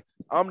here's the thing,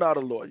 I'm not a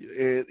lawyer.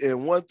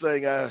 And one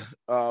thing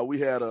we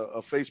had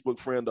a Facebook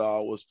friend of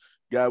ours,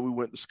 guy we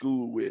went to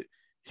school with.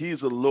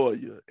 He's a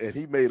lawyer, and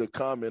he made a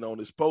comment on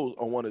his post.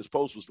 On one of his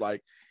posts, was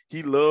like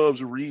he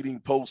loves reading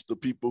posts of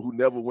people who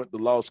never went to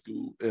law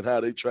school and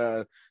how they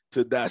try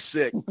to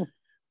dissect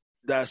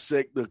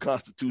the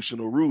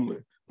constitutional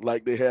ruling,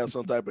 like they have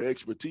some type of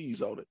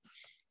expertise on it.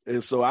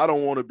 And so I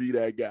don't want to be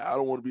that guy. I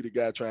don't want to be the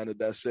guy trying to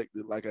dissect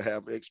it like I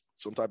have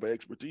some type of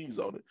expertise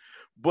on it.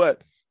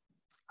 But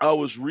I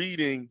was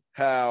reading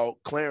how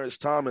Clarence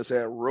Thomas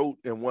had wrote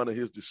in one of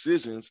his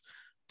decisions,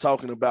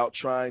 talking about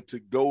trying to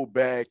go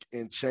back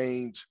and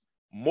change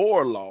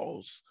more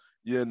laws,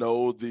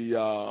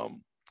 the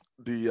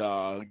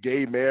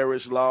gay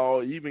marriage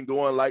law, even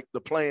going like the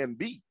Plan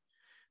B,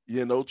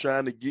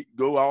 trying to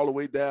go all the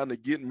way down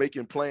to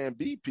making Plan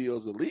B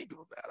pills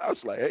illegal. I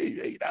was like,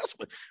 hey, that's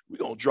what we're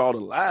going to draw the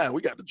line.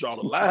 We got to draw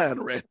the line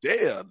right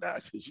there now,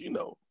 because,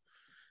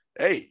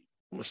 hey,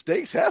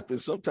 mistakes happen.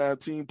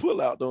 Sometimes team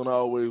pullout don't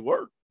always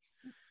work.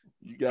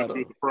 You got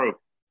to pro.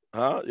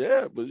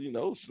 Yeah, but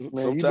sometimes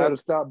you better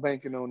stop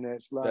banking on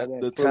that slide.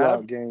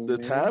 The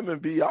timing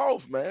be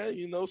off, man.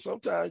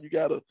 Sometimes you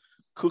gotta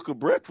cook a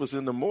breakfast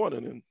in the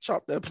morning and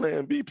chop that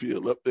Plan B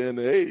pill up there in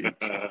the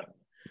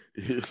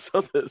eggs.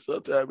 Sometimes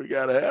it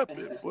gotta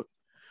happen.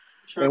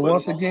 And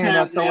once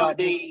again,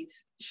 nowadays,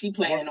 she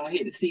planning on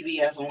hitting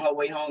CVS on her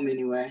way home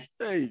anyway.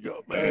 There you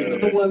go,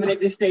 man. The woman at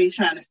this stage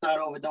trying to start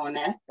over doing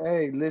that.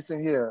 Hey,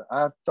 listen here.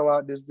 I throw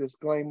out this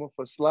disclaimer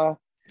for Sly.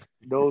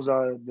 Those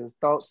are the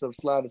thoughts of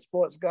Sly the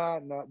Sports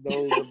Guy, not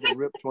those of the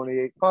Rip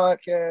 28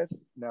 podcast.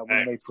 Now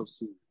we may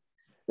proceed.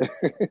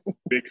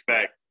 Big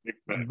facts.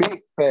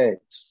 Big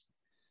facts.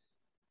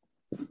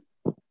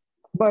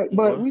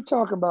 But we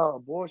talk about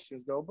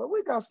abortions though, but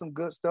we got some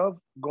good stuff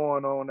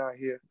going on out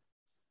here.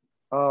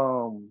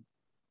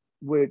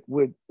 With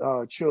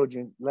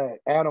children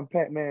like Adam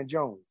Pac-Man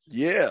Jones.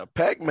 Yeah,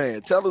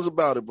 Pac-Man. Tell us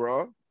about it,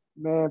 bro.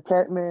 Man,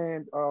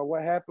 Pac-Man,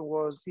 what happened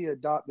was he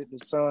adopted the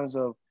sons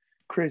of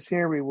Chris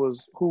Henry,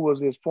 who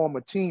was his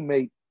former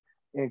teammate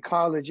in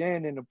college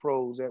and in the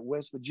pros at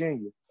West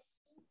Virginia.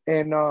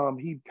 And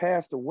he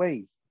passed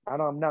away.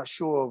 And I'm not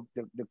sure of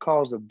the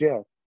cause of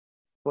death,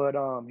 but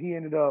he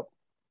ended up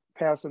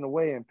passing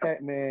away, and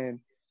Pac-Man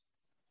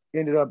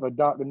ended up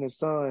adopting his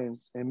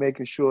sons and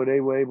making sure they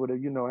were able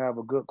to, have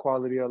a good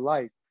quality of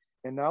life.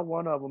 And now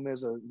one of them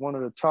is one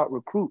of the top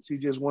recruits. He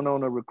just went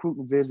on a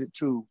recruiting visit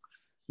to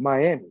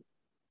Miami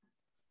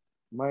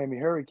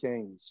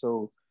Hurricanes.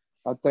 So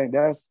I think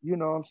that's,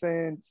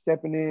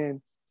 stepping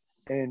in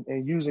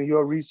and using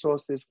your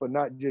resources for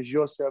not just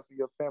yourself and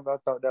your family. I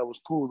thought that was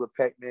cool of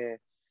Pac-Man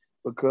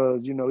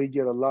because, he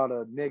get a lot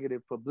of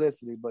negative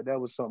publicity, but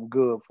that was something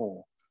good for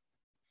him.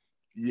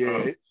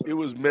 Yeah, it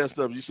was messed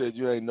up. You said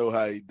you ain't know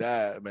how he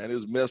died, man. It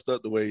was messed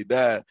up the way he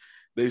died.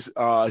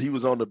 He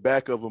was on the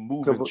back of a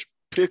moving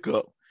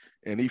pickup,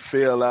 and he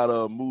fell out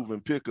of a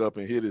moving pickup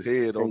and hit his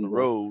head on the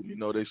road.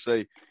 They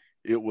say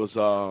it was,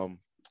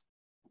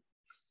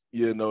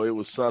 it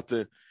was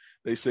something.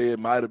 They say it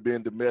might have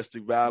been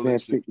domestic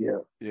violence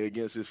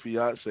against his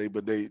fiance,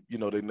 but they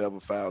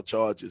never filed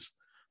charges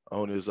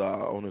on his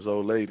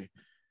old lady.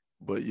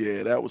 But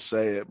yeah, that was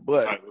sad.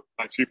 But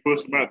like she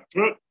pushed him out the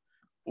truck.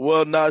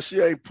 Well,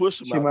 she ain't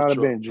pushing him out the truck. She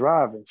might have been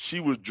driving. She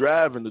was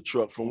driving the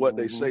truck. From what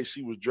they say,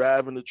 she was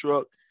driving the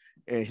truck,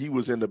 and he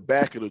was in the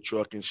back of the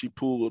truck, and she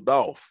pulled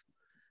off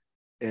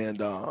and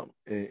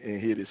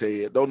hit his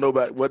head.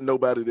 Wasn't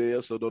nobody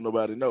there, so don't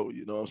nobody know.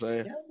 You know what I'm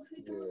saying? Yeah, what was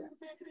he doing in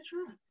the back of the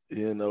truck?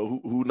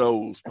 Who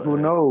knows? Man? Who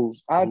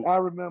knows? I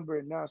remember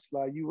it now,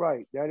 Sly. You're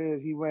right. That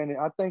is, he ran it.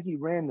 I think he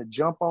ran the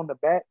jump on the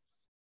back,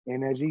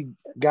 and as he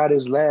got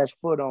his last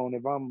foot on,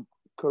 if I'm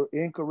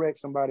incorrect,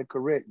 somebody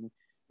correct me.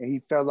 And he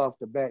fell off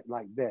the back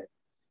like that.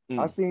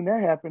 I seen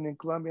that happen in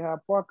Columbia High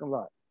parking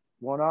lot.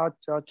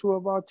 Two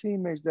of our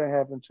teammates that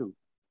happened to.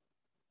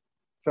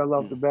 Fell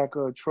off the back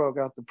of a truck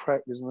after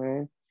practice,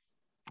 man.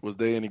 Was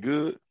they any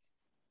good?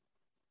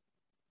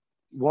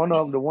 One of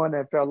them, the one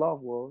that fell off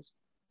was.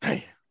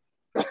 Damn.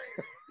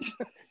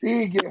 He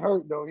didn't get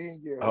hurt though. He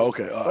didn't get hurt.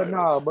 Okay, all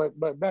right.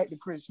 But back to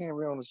Chris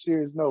Henry on a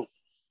serious note.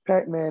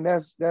 Pac-Man,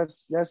 that's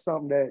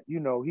something that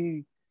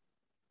he.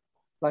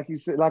 Like you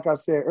said, like I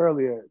said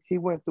earlier, he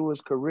went through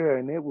his career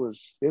and it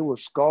was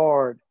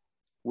scarred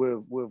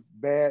with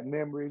bad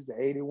memories. The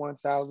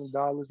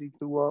 $81,000 he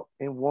threw up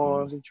in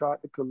ones and tried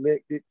to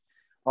collect it,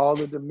 all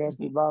the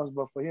domestic violence.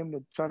 But for him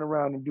to turn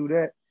around and do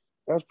that,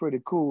 that's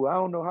pretty cool. I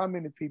don't know how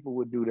many people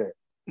would do that.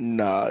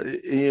 Nah,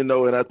 and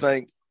I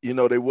think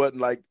they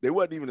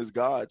wasn't even his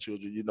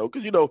godchildren,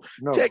 because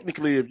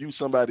technically, if you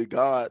somebody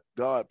God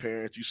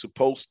parent, you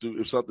supposed to,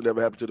 if something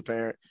ever happened to the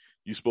parent,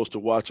 you're supposed to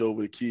watch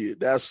over the kid.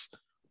 That's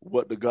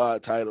what the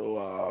godparent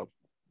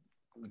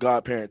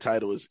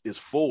title is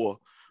for,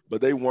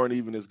 but they weren't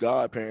even his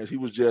godparents.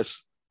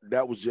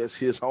 That was just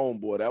his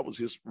homeboy. That was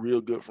his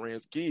real good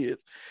friend's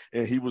kids.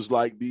 And he was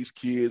like, these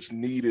kids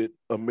needed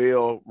a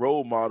male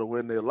role model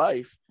in their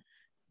life.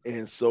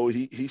 And so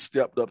he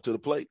stepped up to the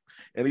plate,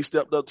 and he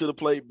stepped up to the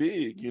plate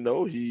big. He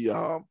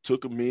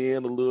took them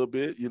in a little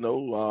bit,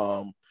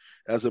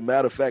 as a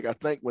matter of fact, I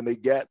think when they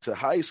got to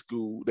high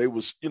school, they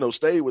was,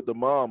 stayed with the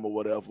mom or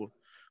whatever.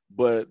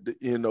 But,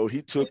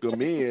 he took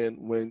them in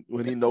when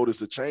he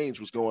noticed a change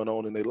was going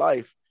on in their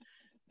life.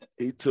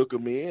 He took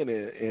them in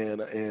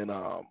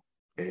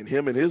and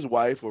him and his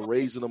wife were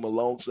raising them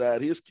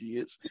alongside his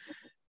kids.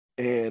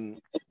 And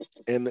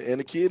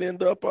the kid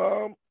ended up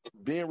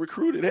being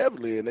recruited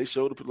heavily. And they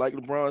showed, like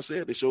LeBron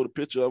said, they showed a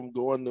picture of him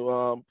going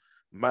to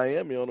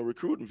Miami on a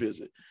recruiting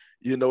visit.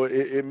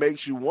 It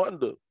makes you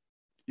wonder,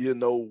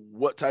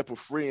 what type of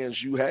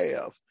friends you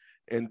have.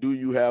 And do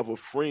you have a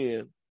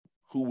friend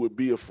who would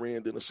be a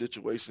friend in a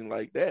situation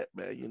like that,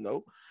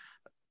 man?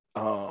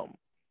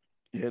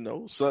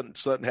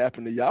 Something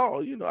happened to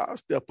y'all, I'll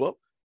step up,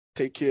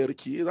 take care of the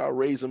kids. I'll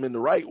raise them in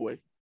the right way.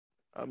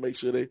 I'll make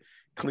sure they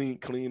clean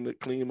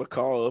my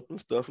car up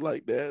and stuff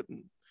like that.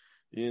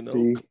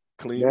 And,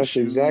 clean that's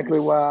exactly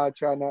why I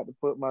try not to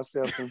put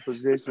myself in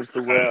positions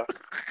to where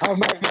I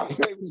might not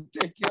be able to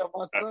take care of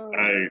my son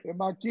and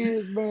my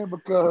kids, man,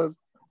 because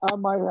I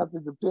might have to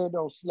depend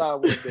on Sly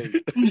one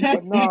day.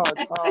 But no,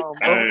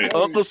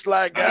 Uncle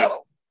Sly got him.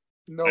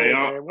 No,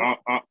 man.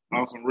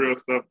 On some real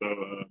stuff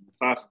though,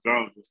 Natasha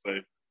Jones would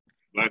say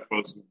black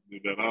folks do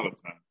that all the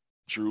time.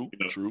 True.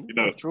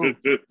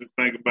 Just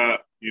think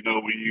about,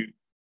 when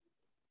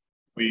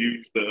when you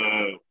used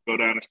to go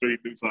down the street,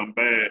 do something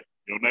bad,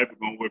 your neighbor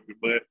gonna whip your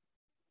butt.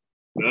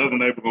 The other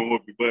neighbor gonna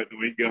whip your butt, and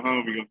when you get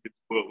home, you gonna get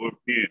your butt whipped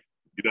again.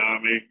 You know what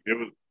I mean? It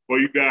was before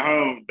you got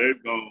home,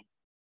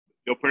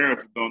 your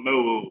parents were gonna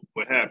know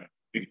what happened.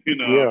 You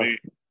know what I mean?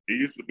 It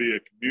used to be a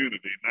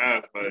community. Now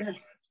it's like,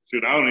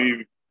 shit,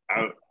 only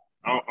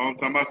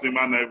time I see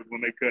my neighbors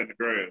when they cutting the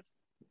grass.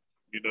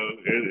 You know,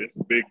 it's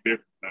a big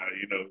difference now.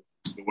 You know,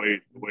 the way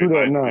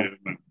life is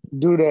now.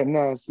 Do that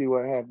now and see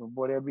what happens.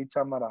 Boy, they'll be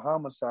talking about a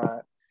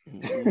homicide.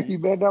 You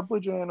better not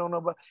put your hand on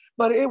nobody.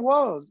 But it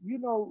was, you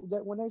know,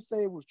 that when they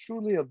say it was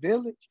truly a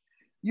village,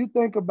 you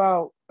think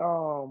about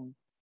when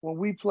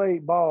we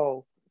played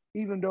ball,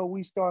 even though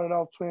we started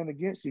off playing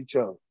against each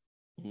other.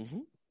 Mm-hmm.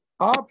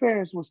 My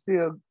parents were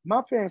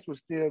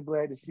still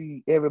glad to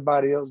see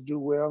everybody else do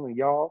well and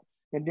y'all.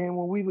 And then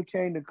when we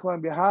became to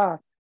Columbia High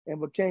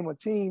and became a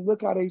team,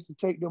 look how they used to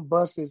take them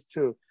buses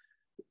to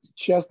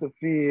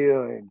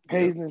Chesterfield and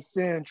Paisley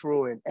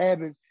Central and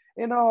Abbott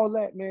and all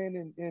that,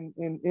 man. And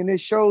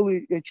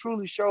it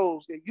truly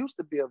shows it used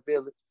to be a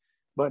village,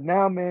 but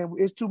now, man,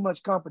 it's too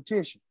much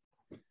competition.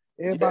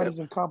 Everybody's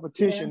in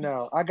competition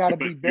now. I got to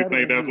be better.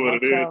 You think that's what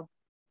it is?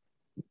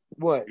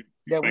 What?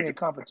 That we're in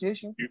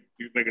competition?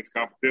 You think it's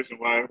competition?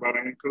 Why everybody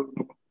ain't cool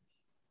no more?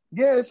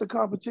 Yeah, it's a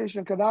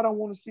competition because I don't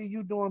want to see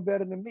you doing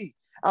better than me.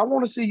 I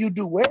want to see you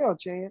do well,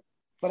 Chan,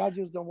 but I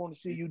just don't want to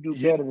see you do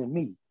better than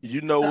me.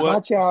 You know what? My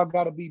child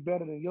got to be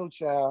better than your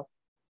child,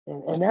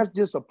 and that's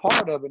just a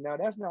part of it. Now,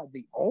 that's not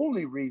the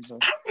only reason,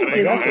 but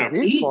that's a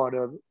big part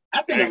of it.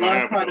 I think a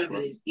large part of it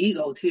is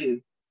ego,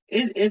 too.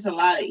 It's a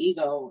lot of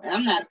ego, and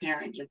I'm not a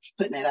parent, just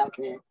putting that out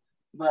there,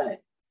 but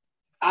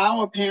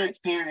our parents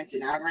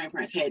and our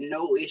grandparents had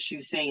no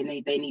issue saying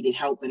they needed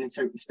help in a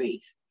certain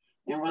space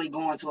and really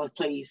going to a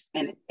place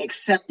and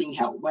accepting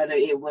help, whether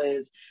it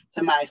was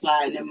somebody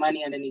sliding their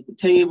money underneath the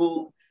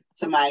table,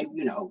 somebody,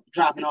 you know,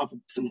 dropping off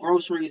some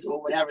groceries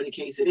or whatever the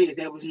case it is.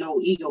 There was no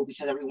ego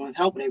because everyone's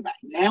helping everybody.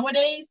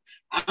 Nowadays,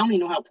 I don't need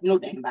no help from no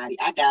damn body.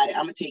 I got it.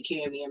 I'm going to take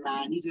care of me and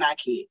mine. These are my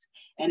kids.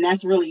 And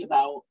that's really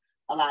about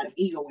a lot of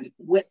ego and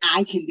what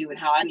I can do and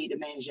how I need to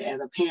manage it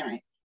as a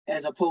parent,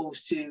 as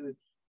opposed to,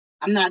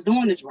 I'm not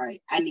doing this right.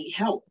 I need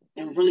help,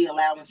 and really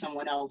allowing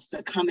someone else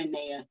to come in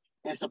there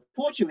and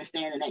support you and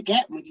stand in that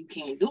gap when you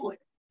can't do it.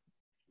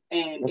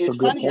 And it's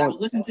funny, I was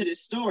listening to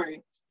this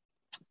story.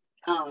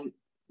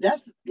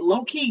 That's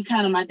low key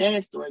kind of my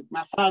dad's story.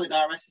 My father,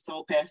 God rest his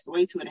soul, passed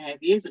away 2.5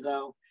 years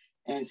ago.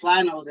 And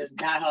Sly knows that's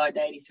diehard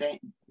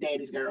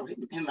daddy's girl.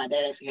 Him and my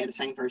dad actually had the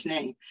same first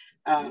name.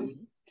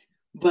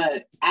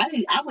 But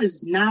I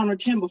was 9 or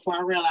 10 before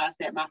I realized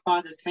that my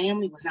father's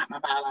family was not my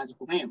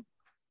biological family.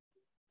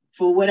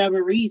 For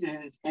whatever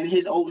reasons, in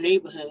his old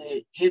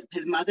neighborhood, his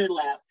mother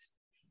left.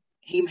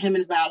 Him and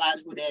his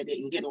biological dad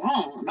didn't get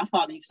along. My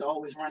father used to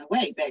always run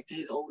away back to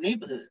his old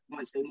neighborhood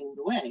once they moved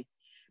away.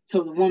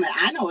 So the woman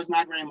I know as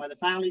my grandmother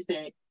finally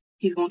said,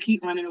 he's going to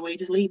keep running away.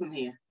 Just leave him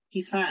here.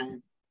 He's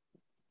fine.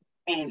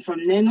 And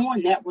from then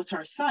on, that was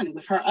her son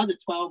with her other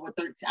 12 or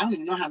 13. I don't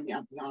even know how many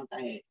uncles and aunts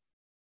I had.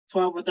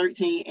 12 or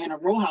 13 in a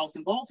row house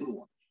in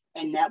Baltimore.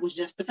 And that was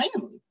just the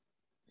family.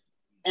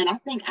 And I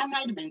think I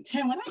might have been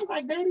 10 when I was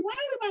like, Daddy, why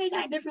everybody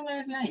got a different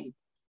last name?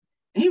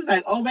 And he was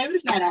like, oh, baby,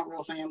 it's not our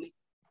real family.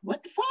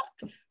 What the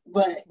fuck?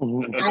 But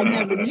I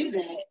never knew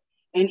that.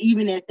 And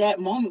even at that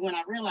moment when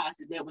I realized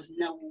that there was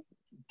no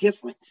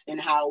difference in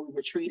how we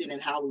were treated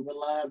and how we were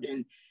loved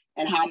and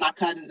how my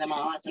cousins and my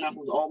aunts and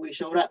uncles always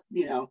showed up,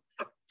 you know,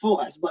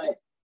 for us. But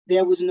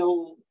there was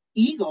no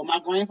ego. My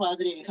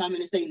grandfather didn't come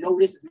in and say, no,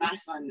 this is my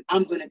son.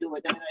 I'm going to do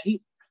it.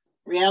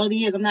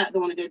 Reality is I'm not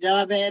doing a good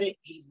job at it.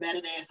 He's better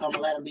at it, so I'm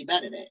going to let him be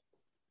better at it.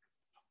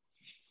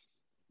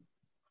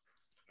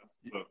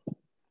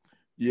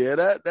 Yeah,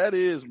 that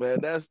is, man.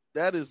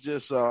 That is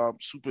just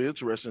super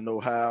interesting though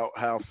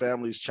how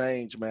families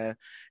change, man.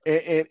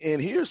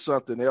 And here's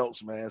something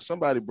else, man.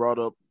 Somebody brought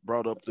up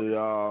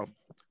the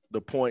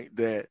point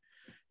that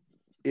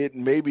it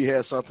maybe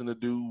has something to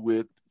do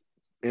with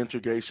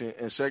integration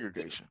and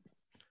segregation.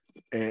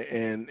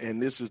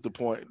 And this is the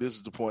point. This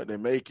is the point they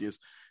make is,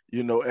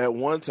 you know, at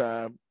one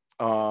time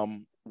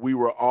we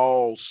were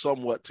all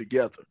somewhat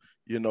together.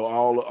 You know,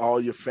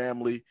 all your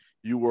family,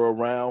 you were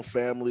around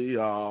family.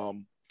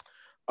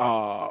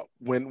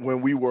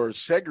 When we were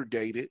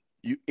segregated,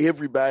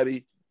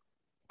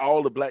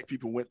 all the black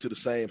people went to the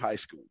same high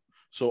school.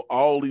 So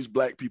all these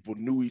black people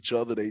knew each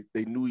other.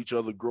 They knew each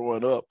other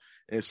growing up.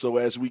 And so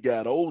as we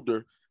got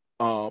older,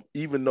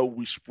 even though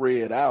we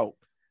spread out,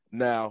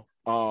 now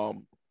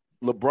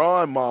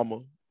LeBron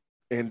mama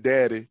and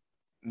daddy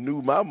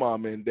knew my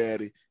mama and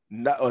daddy,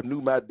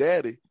 knew my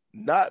daddy,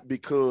 not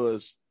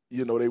because,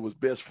 you know, they was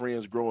best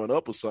friends growing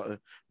up or something,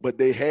 but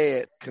they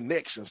had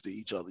connections to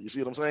each other. You see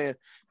what I'm saying?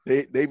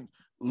 They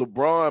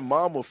LeBron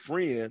mama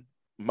friend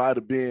might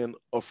have been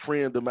a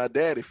friend of my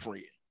daddy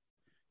friend.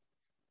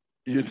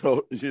 You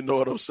know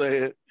what I'm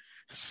saying?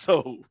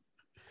 So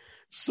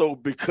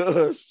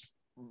because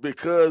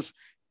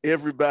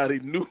everybody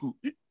knew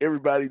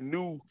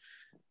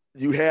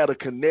you had a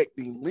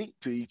connecting link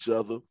to each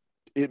other,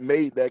 it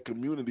made that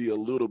community a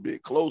little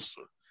bit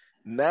closer.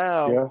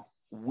 Now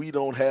we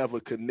don't have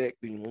a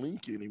connecting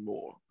link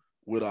anymore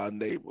with our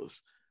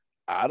neighbors.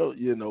 I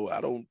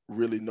don't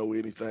really know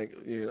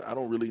anything. I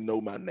don't really know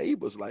my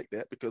neighbors like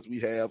that because we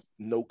have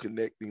no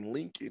connecting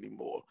link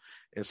anymore.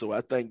 And so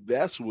I think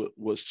that's what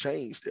was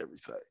changed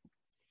everything.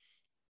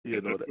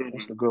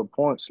 That's a good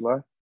point, Sly.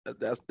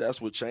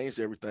 That's what changed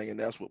everything, and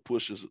that's what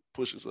pushes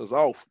us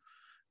off,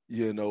 a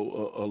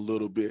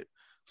little bit.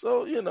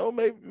 So,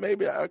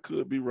 maybe I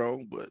could be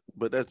wrong,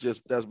 but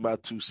that's my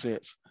 2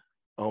 cents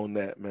on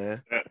that,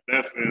 man.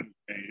 That's in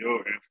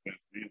your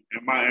instance.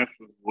 In my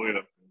instance as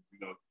well,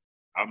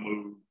 I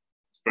moved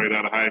straight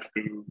out of high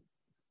school,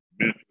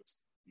 Memphis,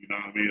 you know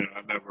what I mean? And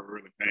I never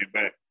really came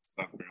back to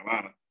South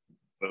Carolina.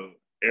 So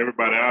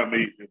everybody I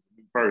meet is a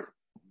new person,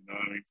 you know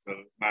what I mean? So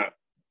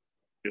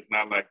it's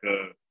not like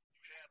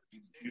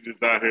you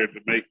just out here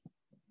to make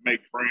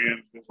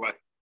friends just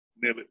like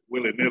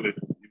willy-nilly.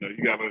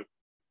 You got to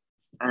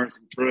earn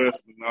some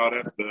trust and all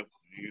that stuff.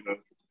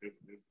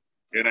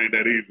 It ain't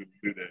that easy to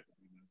do that.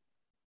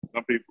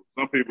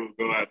 Some people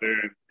go out there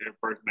and every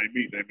person they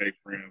meet, they make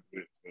friends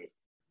with, but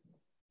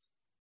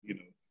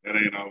that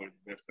ain't always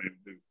the best thing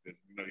to do.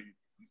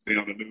 You see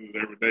on the news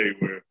every day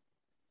where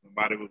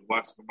somebody was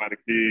watching somebody's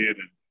kid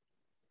and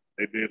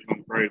they did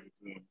something crazy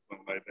to them,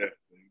 something like that.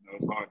 So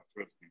it's hard to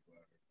trust people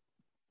out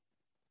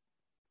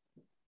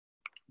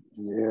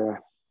here. Yeah.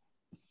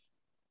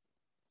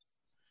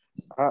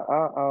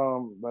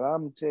 But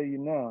I'm gonna tell you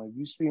now, if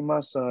you see my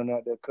son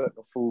out there cutting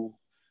a fool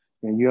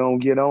and you don't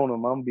get on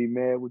him, I'm gonna be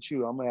mad with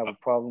you. I'm gonna have a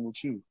problem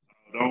with you.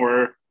 Don't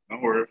worry.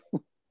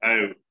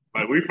 Hey,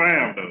 like we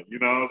fam though, you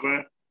know what I'm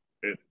saying?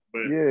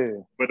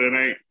 But it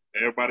ain't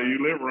everybody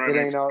you live around.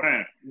 It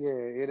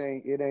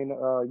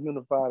ain't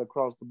unified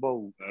across the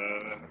board.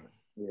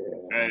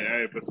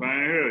 Hey, but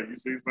same here. You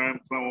see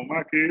something with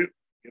my kids,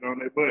 get on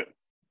their butt.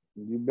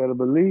 You better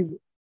believe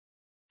it.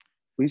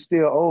 We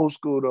still old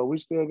school though. We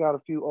still got a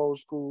few old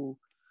school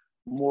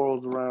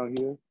morals around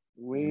here.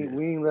 We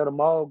ain't let them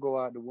all go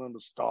out the window.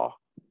 Star,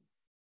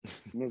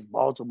 Miss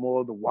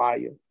Baltimore, The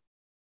Wire.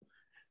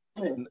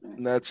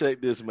 Now check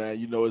this, man.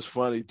 It's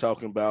funny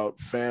talking about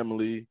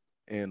family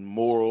and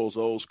morals,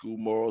 old school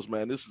morals,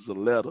 man. This is a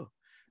letter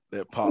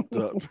that popped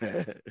up,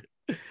 man.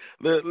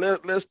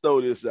 Let's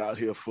throw this out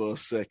here for a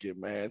second,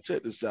 man.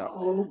 Check this out.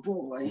 Oh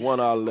boy. One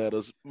of our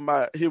letters.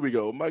 Here we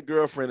go. My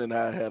girlfriend and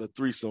I had a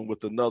threesome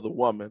with another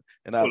woman,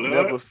 and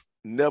I've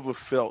never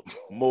felt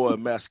more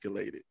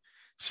emasculated.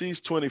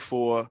 She's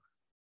 24.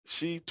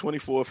 She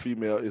 24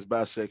 female, is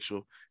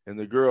bisexual, and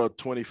the girl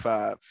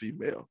 25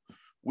 female.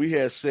 We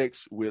had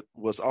sex with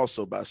was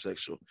also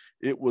bisexual.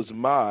 It was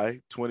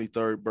my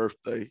 23rd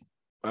birthday.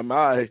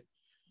 My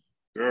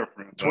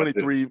girlfriend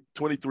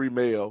 23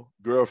 male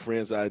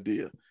girlfriend's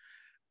idea.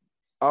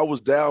 I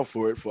was down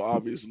for it for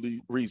obvious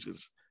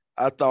reasons.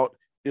 I thought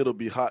it'll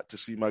be hot to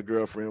see my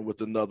girlfriend with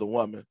another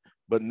woman,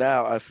 but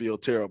now I feel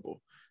terrible.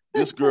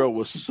 This girl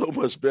was so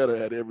much better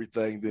at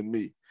everything than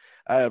me.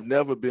 I have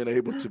never been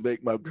able to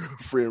make my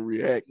girlfriend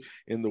react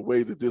in the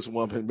way that this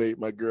woman made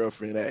my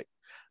girlfriend act.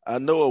 I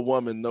know a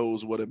woman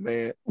knows what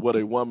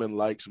a woman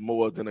likes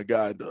more than a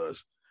guy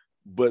does,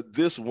 but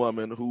this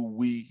woman who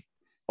we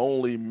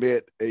only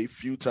met a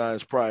few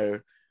times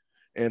prior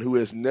and who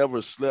has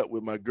never slept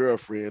with my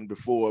girlfriend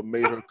before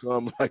made her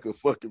come like a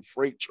fucking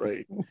freight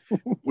train,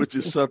 which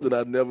is something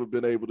I've never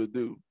been able to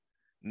do.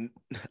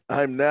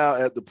 I'm now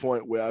at the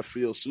point where I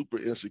feel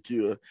super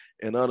insecure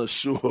and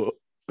unsure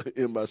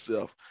in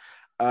myself.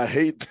 I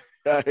hate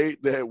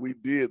that we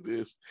did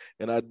this,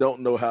 and I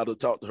don't know how to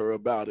talk to her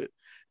about it,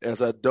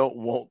 as I don't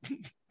want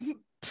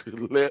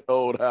to let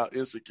on how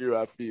insecure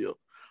I feel.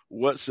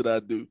 What should I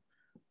do?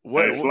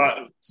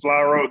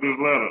 Sly wrote this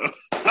letter.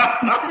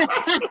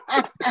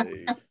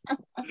 Hey.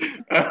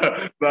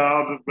 No,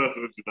 I'm just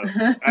messing with you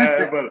now.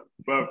 Hey,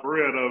 but for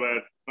real though,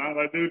 man, sounds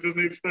like dude just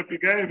need to step your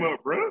game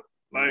up, bro.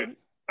 Like,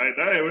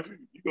 dang, what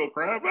you gonna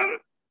cry about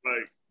it?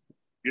 Like,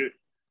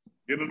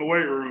 get in the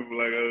weight room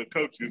like a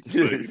coach used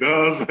to say. You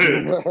know what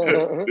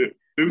I'm saying?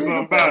 Do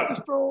something about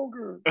it.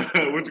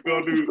 What you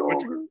gonna do?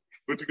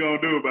 What you gonna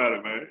do about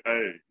it, man?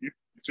 Hey, you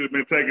should have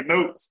been taking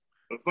notes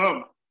or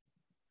something.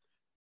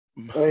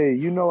 Hey,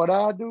 you know what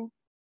I do?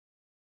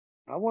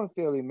 I want to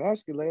feel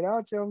emasculated.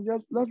 I'll tell them,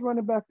 just let's run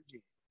it back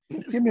again.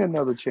 Give me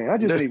another chance. I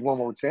just need one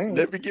more chance.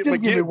 Let me get just my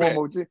give me back. one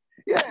more chance.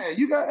 Yeah,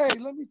 you got. Hey,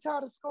 let me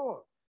tie the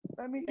score.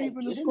 Let me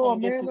even the score,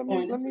 man.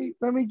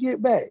 Let me get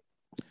back.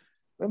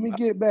 Let me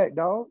get back,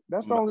 dog.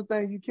 That's the only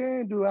thing you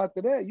can do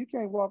after that. You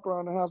can't walk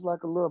around the house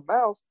like a little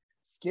mouse,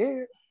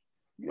 scared.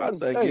 You gotta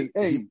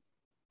say,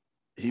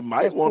 he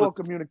might want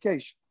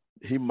communication.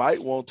 He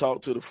might want to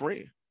talk to the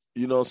friend.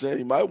 You know what I'm saying?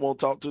 He might want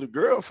to talk to the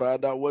girl,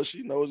 find out what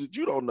she knows that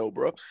you don't know,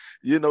 bro.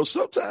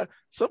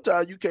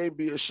 Sometimes you can't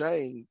be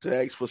ashamed to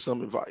ask for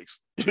some advice.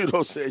 You know what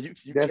I'm saying?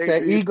 You that's can't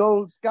that be...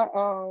 ego, Scott.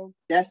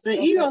 That's the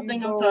ego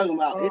thing I'm talking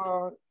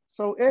about.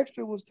 So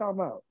Extra was talking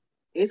about.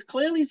 It's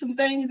clearly some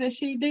things that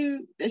she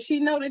do that she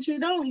know that you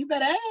don't. You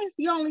better ask.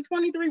 You're only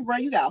 23, bro.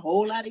 You got a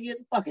whole lot of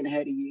years fucking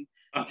ahead of you.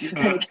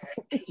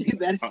 You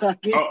better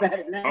start getting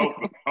better now.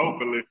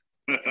 Hopefully.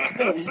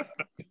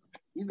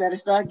 You better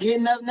start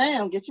getting up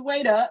now. Get your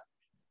weight up.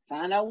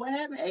 Find out what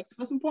happened. Ask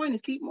for some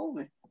pointers. Keep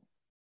moving.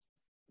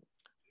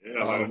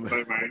 Yeah, like I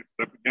say, man,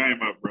 step the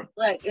game up, bro.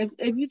 Like if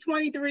you're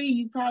 23,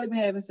 you probably been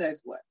having sex.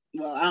 What?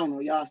 Well, I don't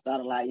know. Y'all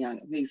start a lot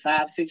younger. Maybe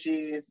 5-6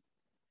 years.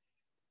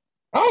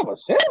 I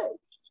was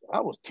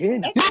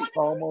 10 deep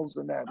almost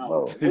in that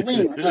mode. We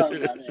ain't gonna talk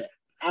about that.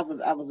 I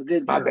was a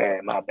good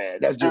girl. My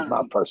bad. That's just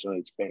my personal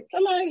experience.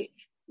 But like,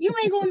 you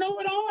ain't gonna know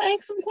it all.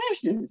 Ask some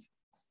questions.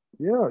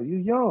 Yeah, you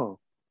young.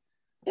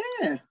 Yeah.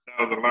 That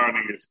was a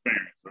learning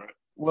experience, right?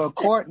 Well,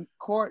 Courtney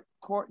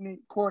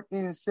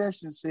in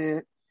session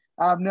said,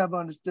 I've never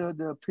understood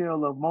the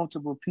appeal of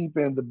multiple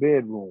people in the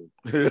bedroom.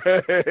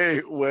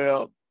 Hey,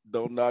 well,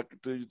 don't knock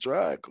it till you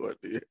try it,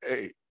 Courtney.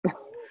 Hey,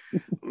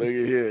 look at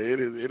here.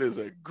 It is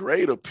a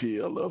great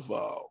appeal of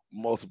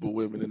multiple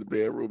women in the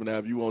bedroom. Now,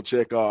 if you want to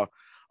check our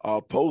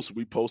post,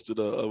 we posted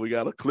we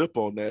got a clip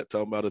on that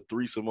talking about a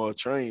threesome on a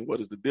train. What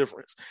is the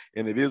difference?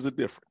 And it is a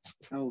difference.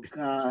 Oh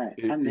God,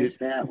 I missed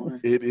that one.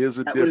 It is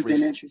a difference. That would have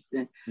been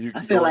interesting.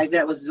 I feel like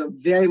that was a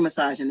very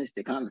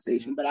misogynistic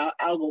conversation, but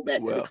I'll go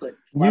back to the clip.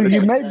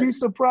 You may be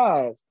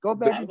surprised. Go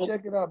back and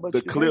check it out, but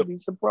you may be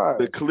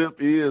surprised. The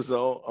clip is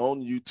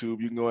on YouTube.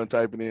 You can go and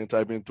type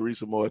in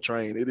threesome or a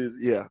train. It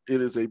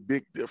is a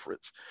big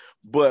difference.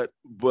 But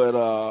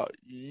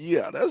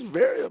yeah, that's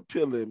very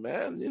appealing,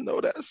 man.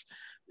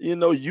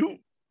 You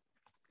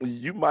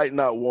might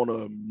not want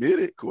to admit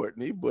it,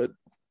 Courtney, but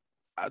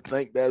I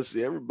think that's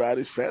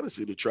everybody's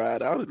fantasy to try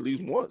it out at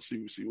least once,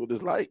 see what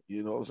it's like.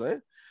 You know what I'm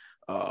saying?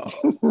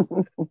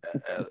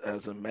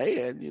 As a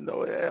man,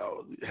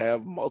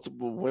 have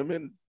multiple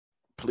women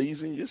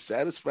pleasing you,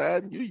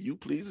 satisfying you, you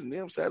pleasing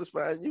them,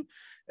 satisfying you.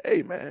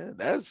 Hey, man,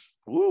 that's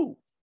woo.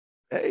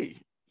 Hey.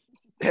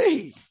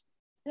 Yeah,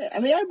 I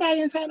mean,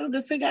 everybody entitled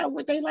to figure out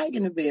what they like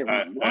in the bedroom.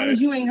 As long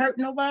as you ain't hurt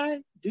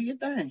nobody, do your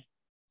thing.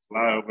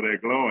 Fly over there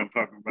glowing,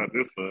 talking about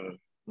this.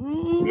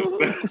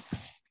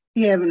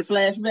 He having a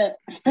flashback.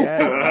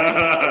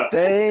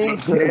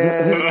 Thank you.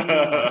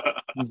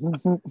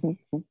 The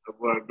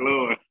boy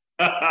glowing.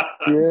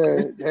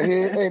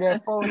 Hey,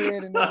 that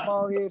forehead and that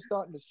bald head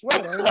starting to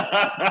sweat.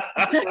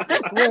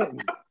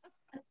 Sweating.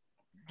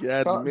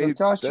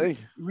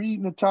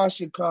 Read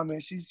Natasha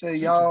comment. She said,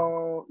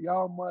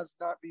 "Y'all must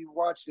not be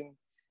watching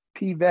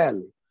P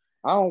Valley.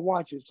 I don't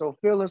watch it, so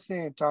fill us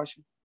in, Tasha."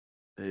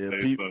 Yeah,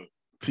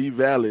 P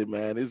Valley,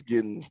 man, it's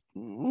getting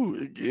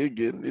wilder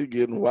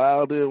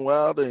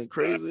and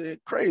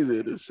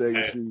crazier this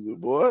second season,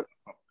 boy.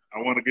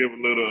 I want to give a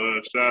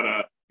little shout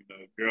out.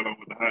 Girl I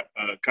went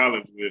to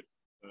college with,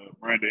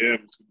 Miranda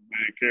Evans, who's the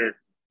main character.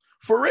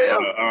 For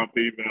real? On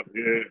P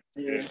Valley,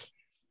 yeah.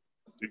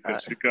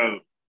 She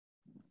called.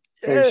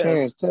 Hey,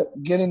 Chance,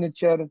 get in the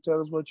chat and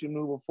tell us what you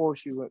knew before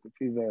she went to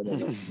P Valley.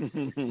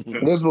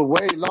 This was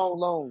way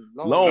long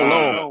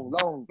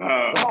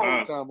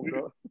time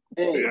ago.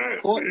 Hey,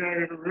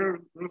 real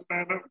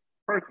stand-up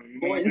person.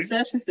 Courtney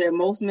Session said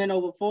most men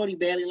over 40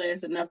 barely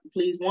last enough to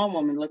please one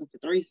woman looking for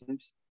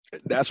threesomes.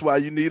 That's why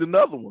you need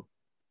another one.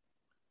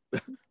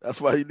 That's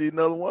why you need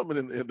another woman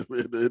in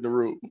the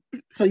room.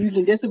 So you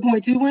can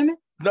disappoint two women?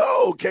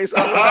 No, case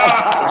I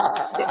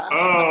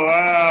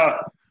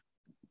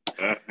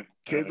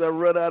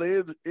run out of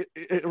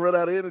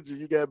energy,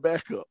 you got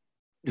backup.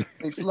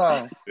 Hey,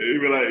 Sly.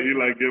 You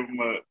like give him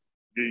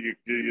give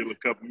you a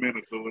couple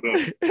minutes or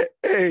whatever.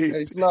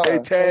 Hey, Sly. Hey,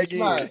 tag in.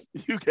 Sly.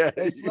 You got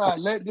Hey, Sly,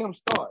 let them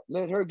start.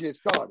 Let her get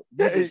started.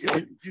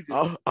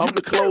 I'm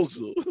the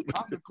closer.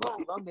 I'm the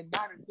closer. I'm the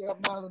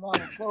 97 miles an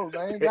hour closer.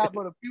 I ain't got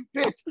but a few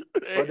pitches,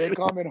 but they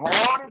coming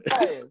hard and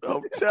fast.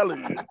 I'm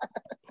telling you.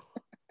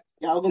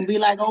 Y'all gonna be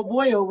like old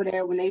boy over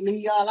there when they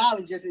leave y'all out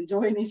and just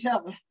enjoying each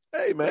other.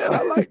 Hey, man,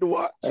 I like to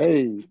watch.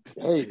 Hey,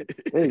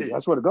 I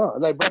swear to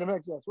God. Like Bernie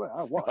Mac said, I swear,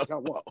 I watch. I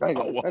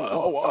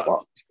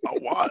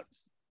watch.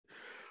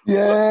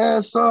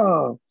 Yes,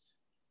 sir.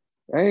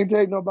 I ain't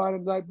take nobody,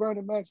 like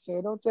Bernie Mac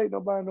said, don't take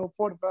nobody no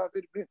 45,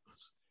 50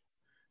 minutes.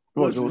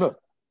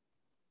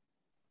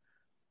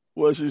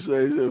 What she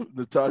say?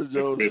 Natasha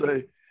Jones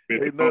say,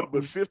 ain't nothing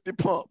but 50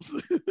 pumps.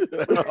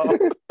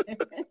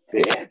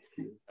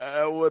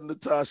 That what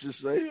Natasha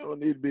say. You don't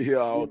need to be here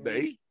all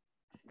day.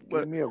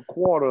 Give me a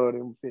quarter of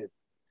them 50.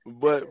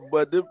 But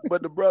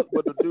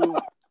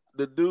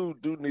the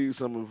dude do need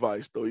some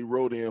advice though. He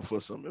wrote in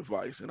for some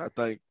advice, and I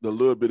think the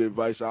little bit of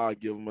advice I'll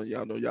give him, and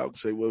y'all know y'all can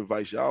say what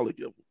advice y'all will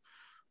give him.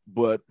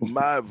 But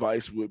my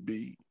advice would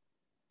be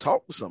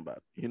talk to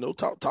somebody.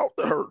 Talk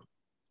to her.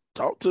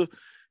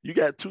 You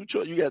got two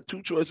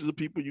choices of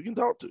people you can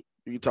talk to.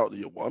 You can talk to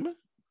your woman,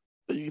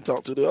 or you can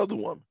talk to the other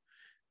woman.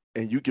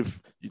 And you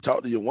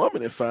talk to your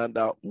woman and find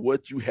out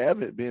what you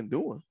haven't been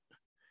doing,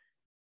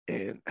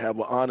 and have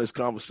an honest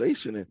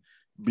conversation, and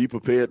be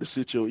prepared to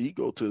sit your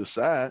ego to the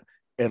side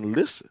and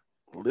listen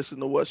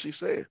to what she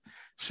said.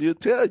 She'll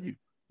tell you,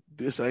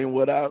 this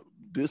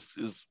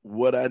is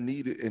what I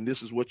needed, and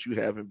this is what you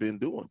haven't been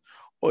doing.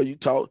 Or you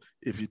talk,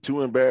 if you're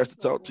too embarrassed to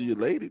talk to your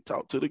lady,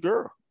 talk to the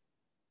girl.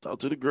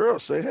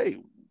 Say, hey,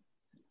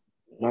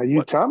 Now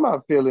you talking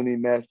about feeling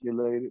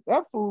emasculated.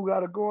 That fool got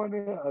to go in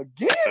there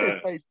again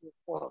and face this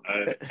woman.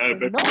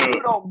 You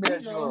don't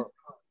measure up.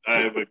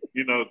 But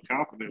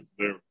confidence is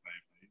everything. Man.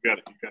 You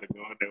gotta go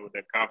in there with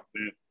that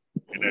confidence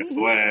and that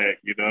swag.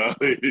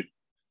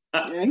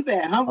 Yeah, you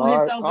better humble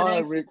yourself and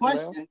ask some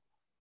questions.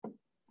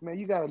 Man,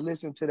 you gotta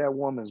listen to that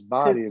woman's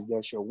body if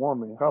that's your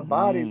woman. Her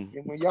body,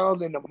 and when y'all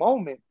in the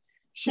moment,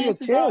 she'll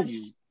tell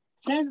you.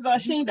 Chances are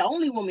she ain't the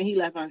only woman he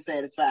left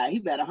unsatisfied. He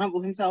better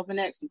humble himself and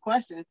ask some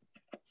questions.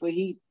 For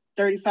he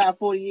 35,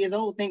 40 years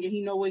old thinking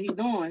he know what he's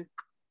doing.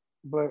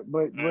 But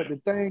the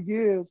thing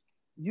is,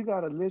 you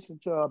got to listen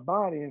to her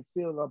body and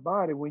feel her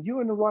body. When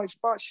you're in the right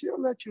spot,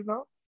 she'll let you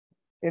know.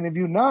 And if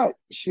you're not,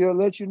 she'll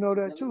let you know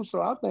that too.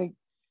 So I think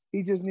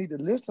he just need to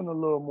listen a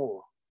little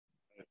more.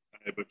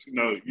 Hey, but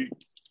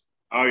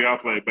all y'all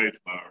play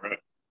baseball, right?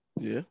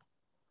 Yeah.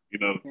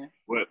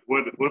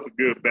 What's a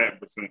good batting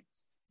percentage?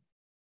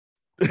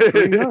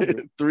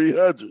 300.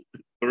 300.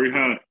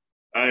 300.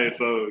 Hey,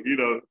 so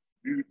you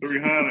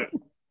 300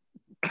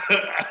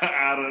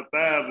 out of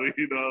 1,000.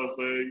 You know what I'm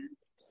saying?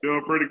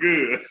 Doing pretty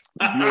good.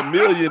 You're a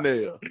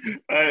millionaire.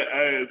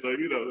 Hey, so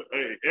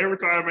every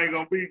time ain't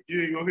gonna be.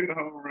 You ain't gonna hit a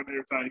home run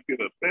every time you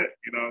get a bet.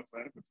 You know what I'm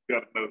saying? But you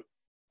gotta know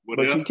what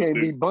but else you can't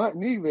to be do.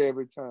 bunting either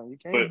every time. You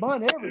can't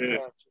bunt every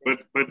time. But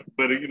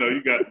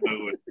you got to know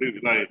what to do.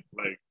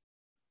 Like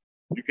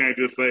you can't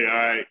just say, all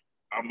right,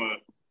 I'm gonna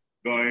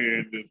go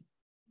ahead and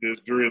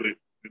just drill it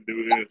and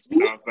do this. You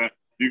know what I'm saying?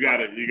 You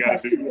gotta do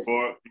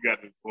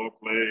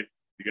foreplay.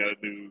 You gotta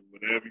do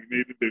whatever you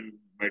need to do to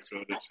make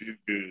sure that she's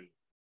good.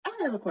 I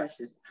have a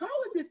question. How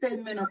is it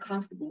that men are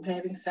comfortable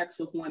having sex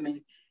with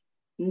women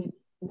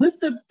with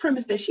the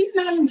premise that she's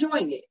not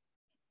enjoying it?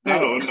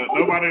 Nobody's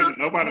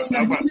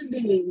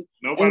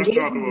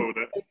comfortable with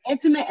that.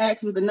 Intimate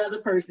acts with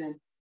another person,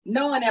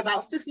 knowing that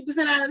about 60%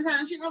 out of the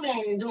time she really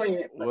ain't enjoying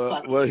it.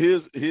 Well,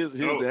 here's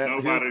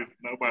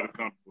nobody's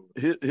comfortable.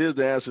 Here's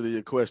the answer to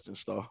your question,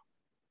 Star.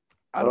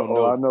 I don't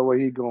know. I know where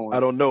he's going. I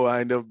don't know.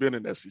 I ain't never been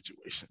in that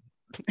situation.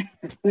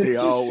 They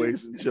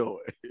always enjoy.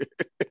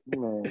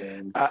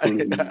 Man, I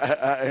think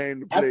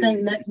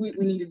next week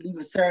we need to do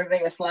a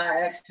survey of Sly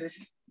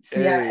Access.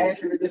 See how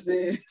accurate this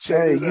is.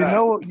 Hey,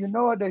 you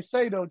know what they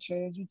say though,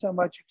 Chance. You talking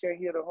about you can't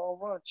hit a home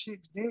run?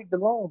 Chicks dig the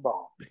long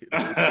ball. So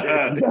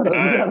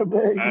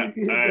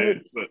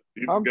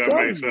you gotta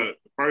make sure the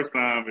first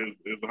time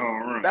is a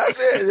home run. That's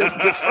it. It's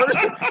the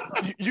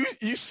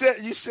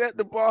first. You set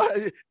the bar,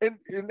 and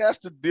that's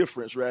the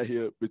difference right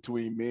here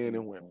between men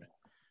and women.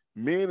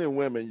 Men and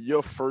women,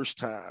 your first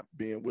time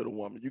being with a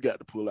woman, you got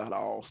to pull out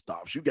all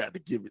stops. You got to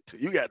give it to.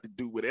 You got to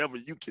do whatever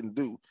you can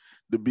do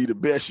to be the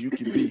best you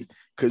can be,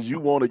 because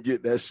you want to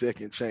get that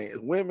second chance.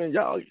 Women,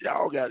 y'all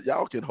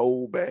can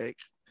hold back.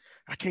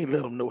 I can't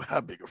let them know how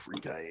big a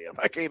freak I am.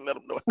 I can't let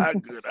them know how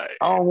good I am.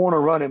 I don't want to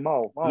run him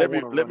off. Let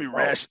me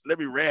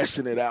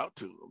ration it out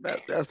to them.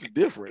 That's the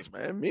difference,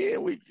 man.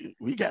 Men,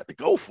 we got to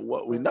go for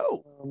what we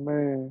know. Oh,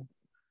 man.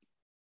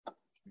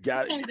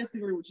 I can't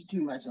disagree with you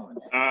too much on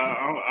that.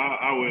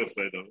 I will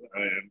say though,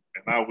 and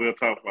I will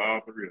talk for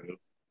all three of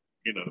us.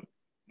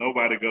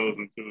 Nobody goes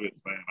into it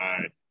saying, "All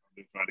right, I'm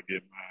just trying to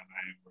get mine.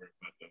 I ain't worried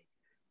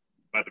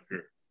about the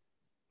girl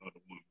or the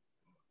woman."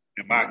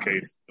 In my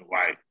case, the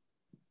wife.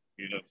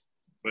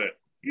 But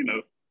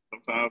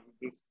sometimes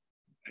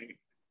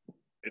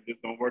it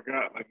just don't work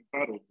out like you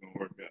thought it was gonna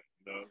work out.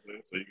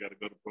 So you got to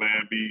go to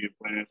Plan B and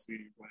Plan C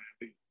and Plan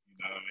D.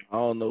 I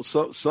don't know.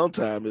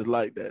 Sometimes it's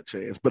like that,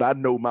 Chance, but I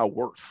know my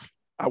worth.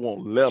 I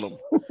won't let them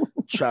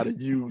try to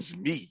use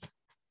me.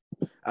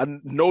 I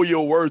know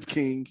your worth,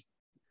 King.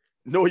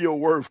 Know your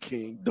worth,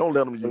 King. Don't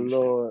let them use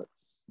you.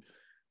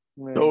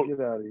 Man, get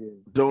out of here.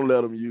 Don't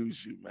let them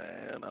use you,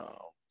 man. I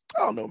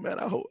don't know, man.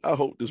 I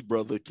hope this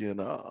brother can.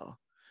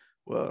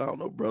 Well, I don't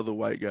know, brother,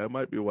 white guy. It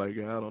might be a white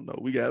guy. I don't know.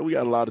 We got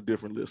a lot of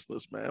different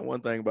listeners, man. One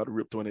thing about the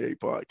Rip 28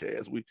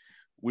 podcast,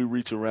 we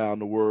reach around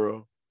the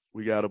world.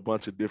 We got a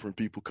bunch of different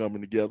people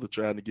coming together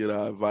trying to get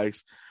our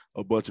advice,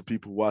 a bunch of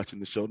people watching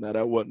the show. Now,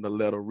 that wasn't a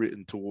letter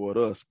written toward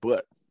us,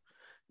 but,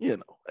 hey.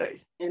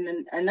 And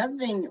then another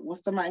thing,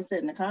 what somebody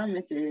said in the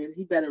comments is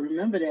he better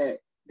remember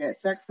that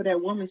sex for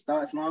that woman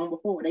starts long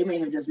before. They may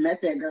have just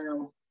met that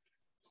girl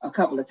a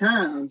couple of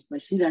times,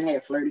 but she done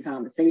had flirty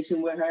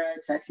conversation with her,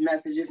 text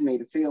messages,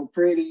 made her feel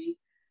pretty.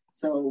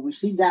 So when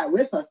she got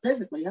with her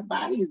physically, her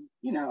body's,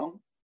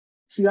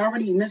 she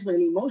already mentally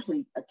and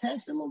emotionally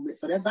attached a little bit,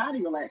 so that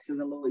body relaxes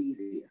a little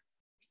easier.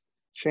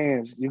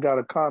 Chance, you got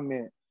a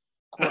comment.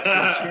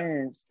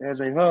 Chance, as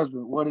a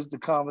husband, what is the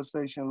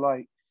conversation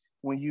like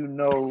when you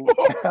know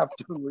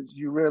afterwards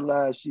you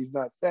realize she's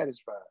not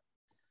satisfied?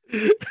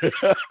 I'm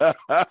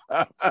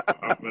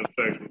going to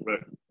text her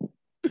back.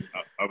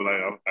 I'll be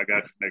like, I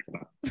got you next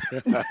time.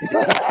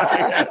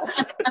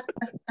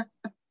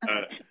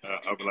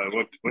 I'll be like,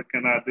 what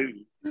can I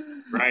do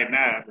right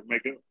now to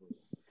make up for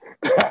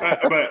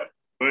it?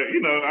 But I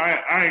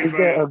ain't is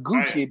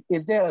saying.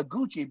 Is there a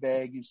Gucci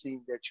bag you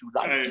seen that you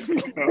like?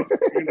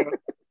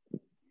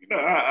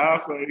 I'll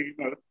say,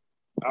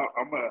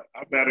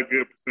 I bet a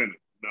good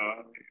percentage.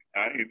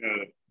 I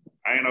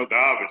ain't no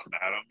garbage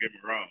now. Don't get me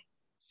wrong.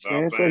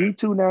 Man, so he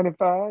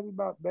 $2.95. He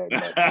about back.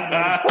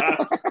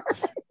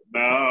 No,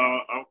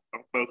 I'm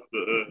close to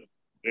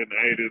in the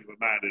 80s or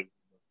 90s,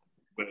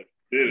 but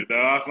there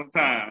are some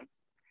times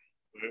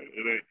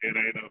where it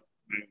ain't up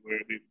where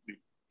it needs to be.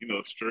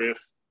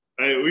 Stress.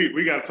 Hey,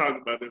 we got to talk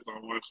about this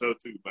on one show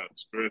too, about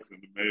stress and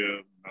the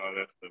males and all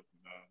that stuff.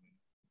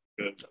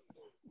 Because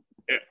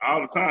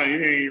all the time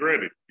you ain't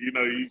ready.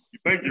 You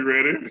think you're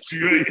ready, but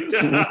you ain't.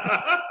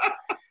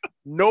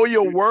 Know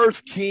your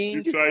worth,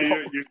 King. You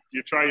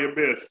try your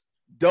best.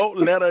 Don't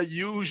let her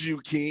use you,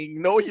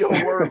 King. Know your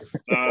worth. She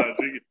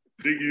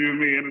can use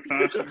me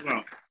anytime she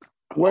wants.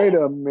 Wait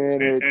a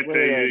minute. And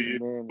tell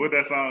you what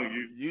that song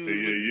you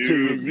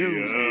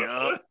use me.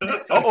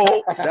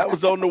 Uh-oh, that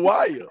was on The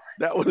Wire.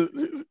 That was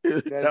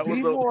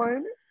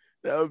B-boy.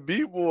 That was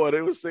B-boy.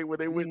 They would say when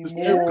they went to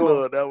strip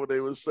club, that's what they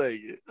were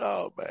saying.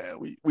 Oh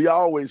man, we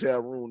always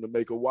have room to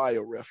make a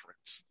Wire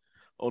reference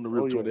on the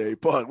Rip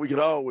 28 Park. We can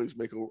always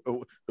make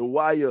the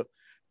Wire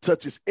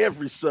touches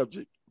every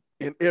subject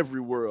in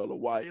every world. A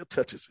Wire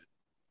touches it.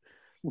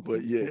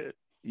 But yeah,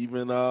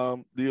 even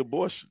the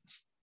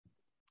abortions,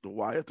 the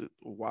wire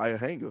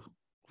hanger,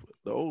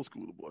 the old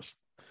school abortion.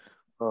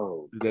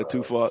 Oh, is that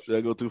too far? Did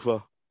I go too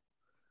far?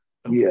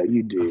 Yeah,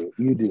 you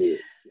did.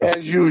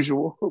 As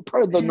usual,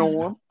 per the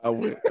norm. I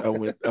went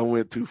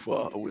too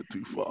far.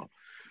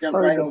 Jump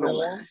right over the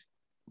line.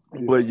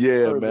 But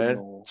yeah,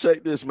 man,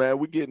 check this, man.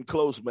 We're getting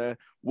close, man.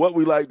 What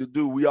we like to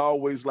do, we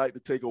always like to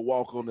take a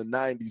walk on the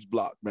 90s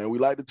block, man. We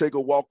like to take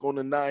a walk on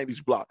the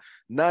 90s block.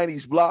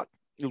 90s block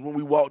is when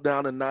we walk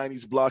down the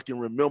 90s block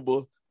and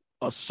remember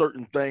a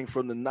certain thing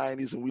from the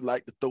 90s, and we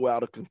like to throw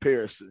out a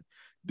comparison.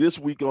 This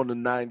week on the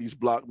 90s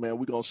block, man,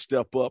 we're going to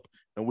step up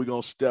and we're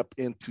going to step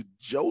into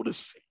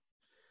Jodeci.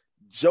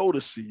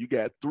 Jodeci, you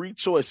got 3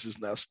 choices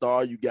now,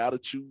 Star. You got to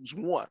choose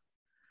one.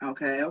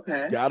 Okay.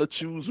 Got to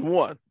choose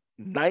one.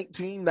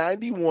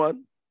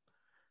 1991,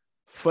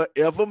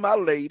 Forever My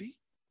Lady.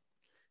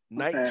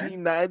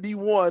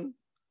 1991,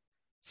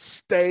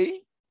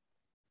 Stay.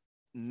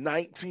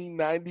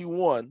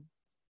 1991,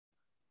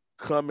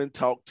 Come and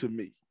Talk to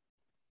Me.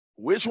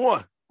 Which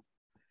one?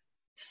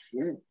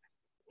 Yeah.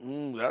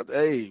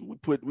 Hey, we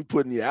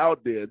putting you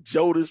out there.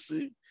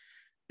 Jodeci,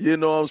 you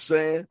know what I'm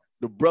saying?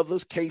 The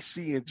brothers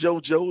KC and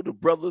JoJo, the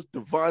brothers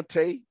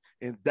Devontae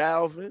and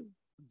Dalvin.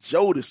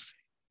 Jodeci.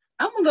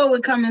 I'm gonna go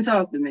with Come and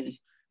Talk to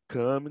Me.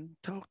 Come and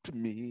talk to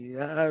me.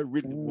 I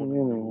really want to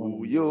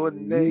know your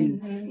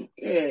name.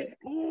 Yeah.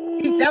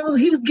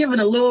 He was giving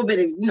a little bit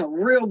of,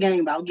 real game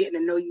about getting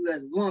to know you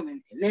as a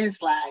woman and then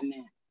sliding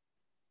in.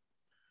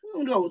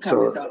 I'm gonna go with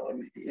Come and Talk to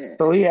Me. Yeah.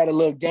 So he had a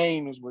little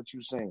game, is what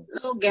you're saying. A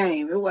little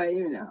game. It was,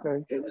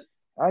 Okay. It was,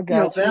 I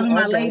got Forever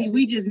My Lady,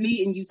 we just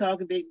meet and you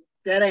talking big.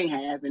 That ain't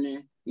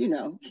happening.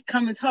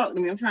 Come and talk to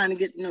me. I'm trying to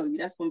get to know you.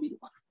 That's gonna be the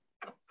one.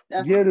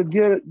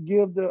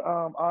 Give the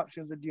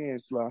options again,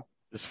 Sly.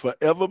 It's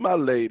Forever My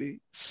Lady,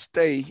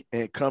 Stay,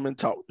 and Come and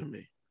Talk to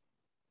Me.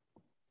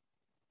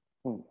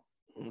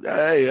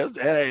 Hey,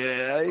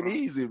 that ain't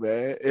easy,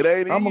 man. It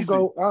ain't easy.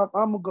 I'm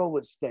gonna go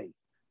with Stay.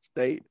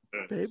 Stay,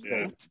 baby.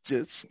 Yeah. Won't you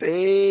just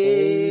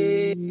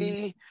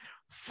stay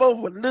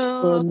for a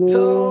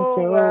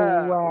little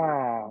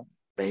while.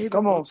 Baby,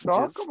 come on,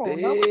 Star. Come on.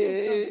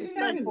 Stay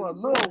for a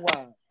little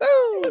while.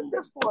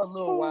 Just for a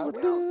little while.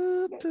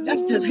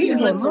 That's just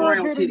he's looking for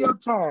round 2. Your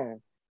time.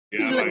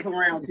 He's looking for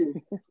round 2.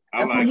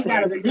 That's when he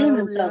gotta redeem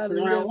himself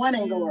because round 1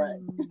 ain't go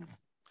right.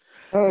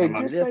 Hey,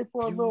 just stay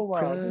for a little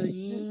while.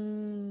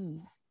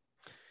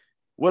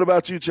 What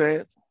about you,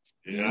 Chance?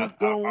 Yeah,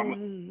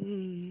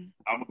 I'm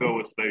gonna go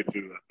with Stay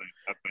too.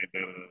 I think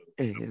that.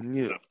 And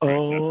you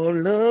all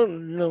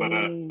alone. But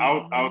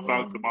I'll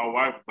talk to my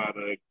wife about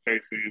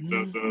Casey and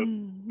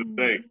JoJo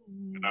today,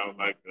 and I was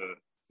like,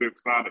 Silk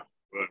Sonic,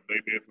 but they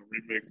did some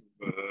remixes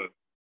of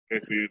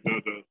Casey and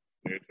JoJo.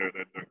 They turned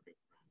that junk.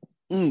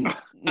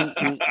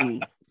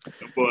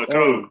 Boy,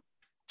 cool.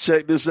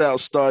 Check this out,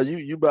 Star.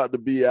 You about to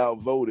be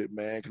outvoted,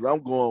 man, because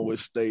I'm going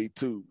with Stay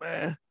too,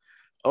 man.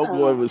 I'm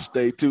going with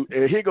Stay too.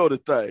 And here go the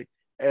thing.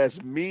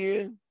 As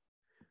men,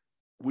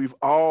 we've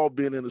all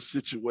been in a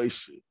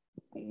situation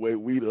where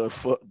we done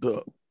fucked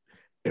up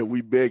and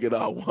we begging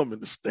our woman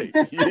to stay.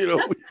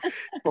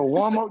 For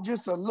one more,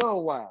 just a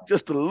little while.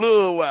 Just a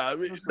little while.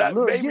 Give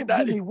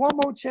me one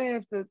more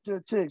chance to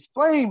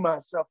explain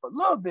myself a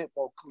little bit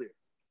more clear.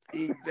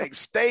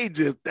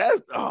 Stages. That's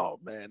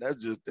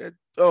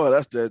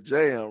that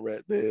jam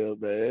right there,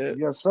 man.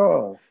 Yes,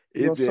 sir.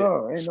 Ain't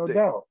no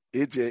doubt.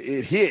 It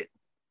hit.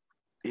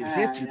 It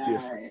hit you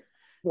different.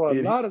 For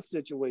a lot of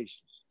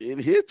situations. It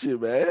hit you,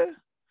 man.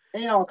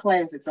 They all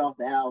classics off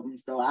the album,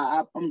 so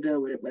I'm good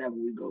with it, whatever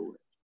we go with.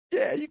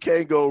 Yeah, you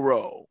can't go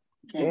wrong.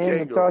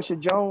 And Natasha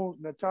Jones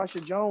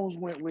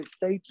went with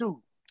Stay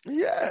too.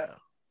 Yeah,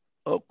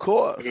 of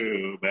course.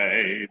 Ooh,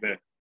 baby.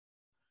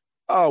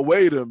 Oh,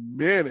 wait a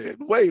minute.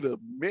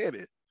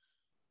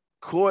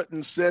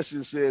 Courtney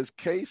Sessions says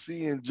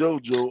Casey and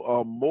JoJo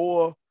are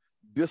more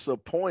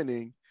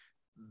disappointing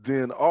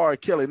than R.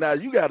 Kelly. Now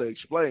you got to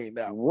explain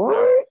that.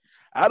 What?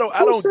 I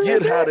don't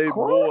get how they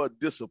more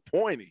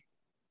disappointing.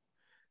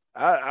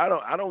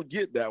 I don't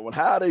get that one.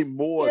 How are they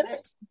more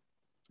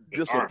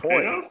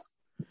disappointed?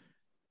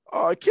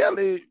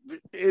 Kelly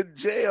in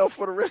jail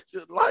for the rest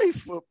of his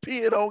life for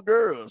peeing on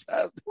girls.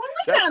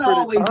 We kind of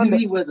always knew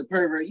he was a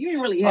pervert. You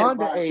didn't really have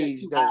underage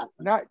though.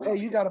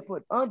 You got to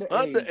put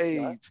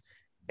underage. Right?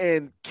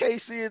 And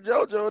Casey and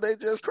JoJo, they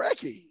just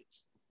crackheads.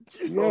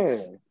 Yeah.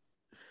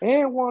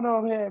 And one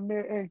of them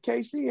and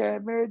Casey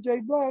had Mary J.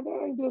 Blige.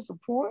 That ain't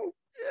disappointing.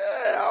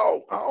 Yeah,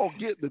 I don't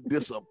get the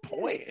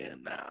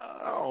disappointing now.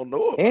 I don't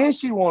know. And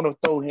she want to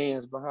throw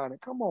hands behind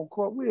it. Come on,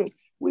 Court.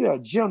 We are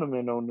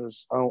gentlemen on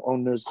this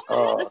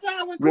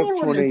Rip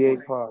 28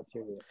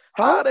 podcast.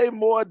 How are they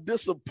more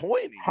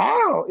disappointing?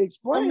 How?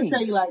 Explain. I'm gonna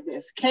tell you like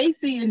this: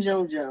 Casey and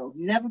JoJo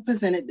never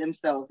presented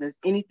themselves as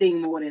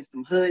anything more than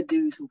some hood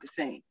dudes who could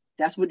sing.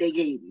 That's what they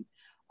gave you.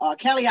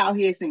 Kelly out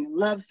here singing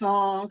love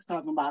songs,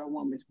 talking about a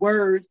woman's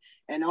worth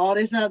and all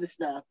this other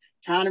stuff,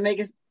 trying to make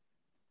it.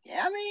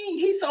 Yeah, I mean,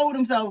 he sold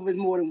himself as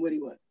more than what he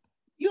was.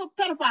 You're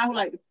a pedophile who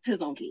like to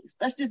piss on kids.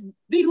 Let's just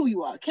be who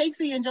you are.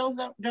 Casey and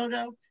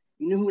JoJo,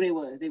 you knew who they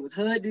was. They was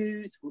hood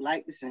dudes who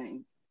liked to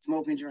sing,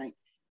 smoke, and drink.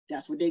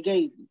 That's what they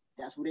gave you.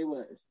 That's who they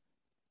was.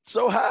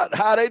 So how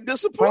they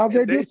disappointed? How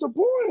they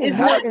disappointed? It's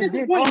not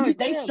disappointing.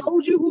 They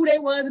showed you who they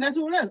was, and that's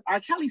who it is. R.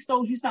 Kelly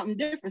sold you something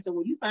different. So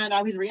when you find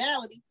out his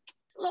reality,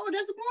 it's a little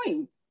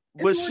disappointing.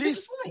 But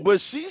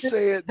she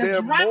said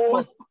they're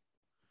more.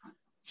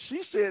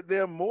 She said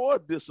they're more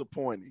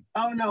disappointing.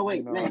 Oh no,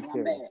 wait, man,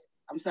 I'm bad.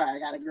 I'm sorry, I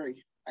gotta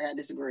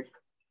disagree.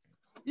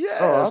 Yeah.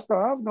 Oh,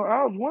 I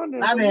was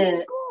wondering where you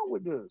was going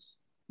with this.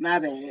 My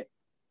bad.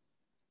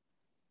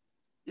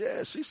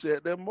 Yeah, she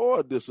said they're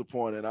more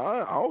disappointing.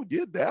 I don't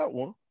get that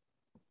one.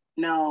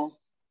 No,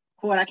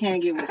 Court, I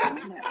can't get with you on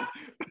that one.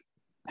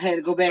 I had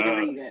to go back and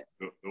read that.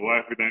 The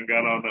wifey done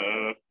got on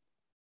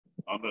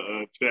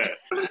the chat.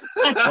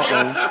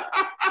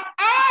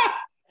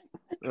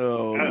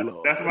 Oh,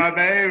 Lord. That's my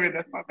baby.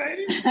 That's my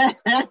baby.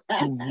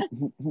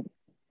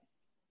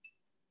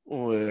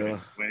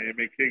 Well, we ain't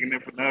been kicking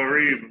it for no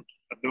reason.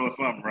 I'm doing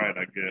something right,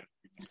 I guess.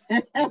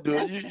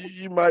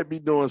 You might be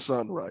doing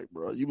something right,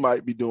 bro. You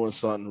might be doing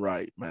something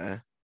right,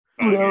 man.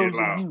 Kudos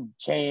to you,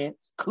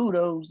 Chance.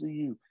 Kudos to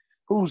you.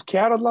 Whose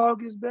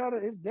catalog is better?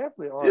 It's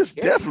definitely R. It's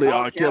Kelly. Definitely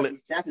R. Kelly.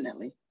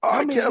 Definitely.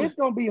 It's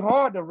gonna be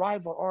hard to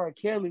rival R.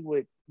 Kelly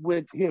with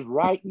his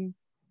writing,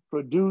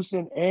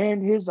 producing,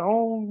 and his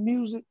own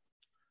music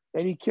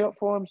that he kept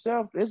for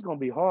himself. It's gonna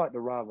be hard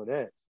to rival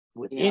that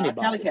with anybody.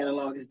 R. Kelly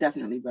catalog is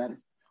definitely better.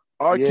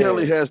 R.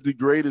 Kelly has the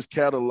greatest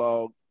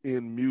catalog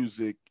in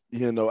music.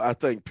 You know, I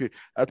think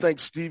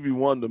Stevie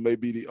Wonder may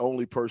be the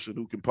only person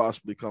who can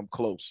possibly come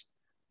close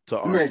to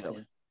R.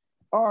 Kelly.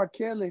 R.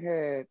 Kelly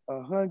had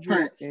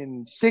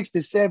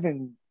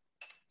 167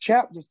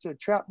 chapters to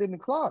Trapped in the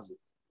Closet.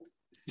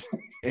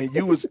 And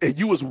you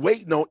was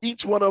waiting on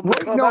each one of them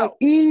to come out.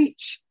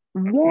 Each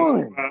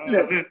one.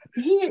 Look,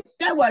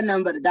 that wasn't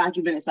nothing but a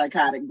documented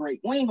psychotic break.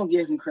 We ain't gonna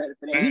give him credit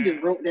for that. He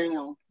just wrote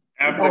down.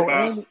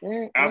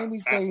 And he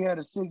said he had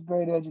a 6th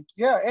grade education.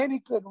 Yeah, and he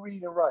couldn't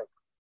read and write.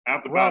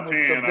 After about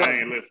 10, I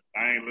ain't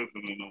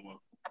listening no more.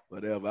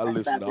 Whatever. I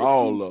listen to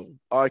all of them.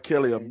 R.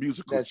 Kelly, a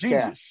musical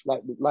genius.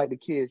 Cap. Like the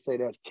kids say,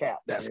 that's cap.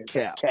 That's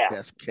cap.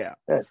 That's cap.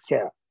 That's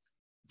cap.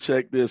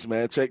 Check this,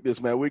 man.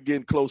 We're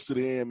getting close to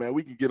the end, man.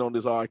 We can get on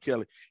this R.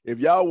 Kelly. If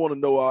y'all want to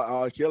know our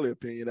R. Kelly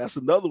opinion, that's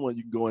another one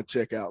you can go and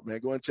check out, man.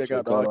 Go and check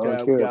out the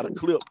archive. We got a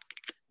clip.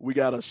 We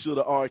got a Should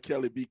R.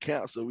 Kelly Be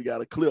Canceled? We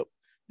got a clip.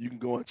 You can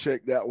go and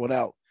check that one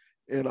out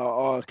in our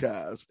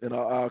archives.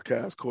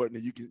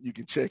 Courtney. You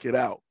can check it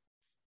out.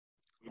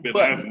 We've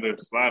been asking if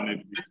Sly need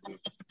to be canceled.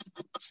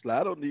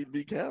 Sly don't need to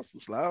be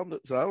canceled. Sly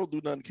don't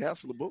do nothing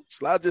cancelable.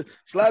 Sly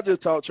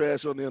just talk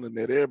trash on the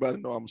internet.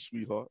 Everybody know I'm a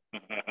sweetheart.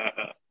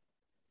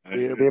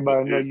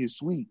 Everybody know you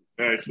sweet.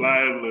 Hey,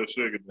 Sly is a little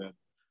sugar then.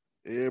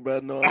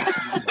 Everybody know I'm a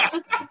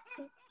sweetheart.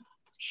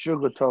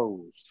 Sugar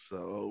toes.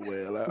 So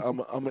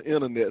I'm an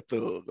internet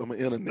thug.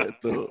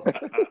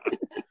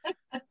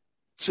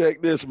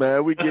 Check this,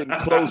 man. We're getting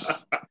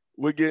close.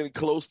 We're getting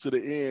close to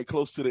the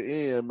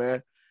end,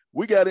 man.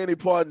 We got any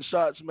parting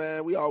shots,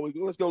 man?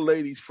 Let's go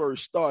ladies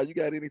first. Start. You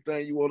got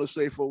anything you want to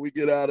say before we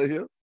get out of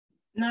here?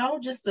 No,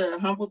 just a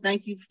humble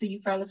thank you to you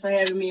fellas for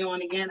having me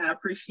on again. I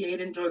appreciate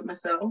it, enjoyed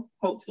myself.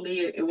 Hopefully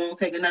it won't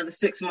take another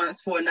 6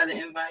 months for another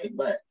invite,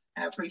 but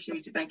I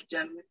appreciate you. Thank you,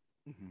 gentlemen.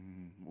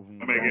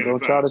 Mm-hmm.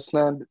 Don't try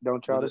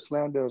to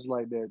slander us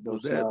like that.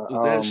 Was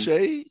that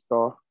shade?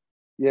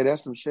 Yeah,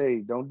 that's some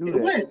shade. Don't do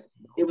that.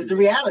 It was the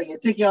reality.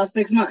 It took y'all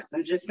 6 months.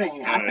 I'm just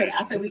saying.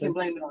 I say we can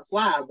blame it on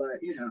Sly,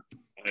 but you know.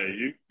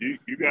 Hey,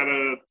 you got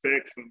a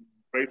text and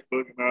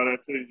Facebook and all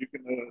that too. You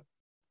can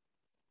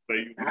say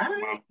you can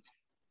come out.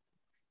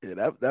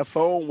 Yeah, that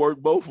phone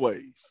worked both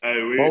ways.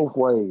 Both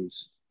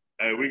ways.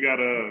 Hey, we got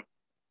a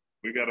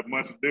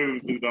bunch of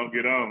dudes who don't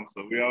get on,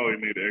 so we always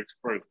need an extra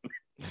person.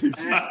 I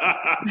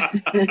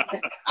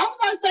was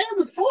about to say it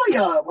was 4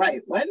 y'all,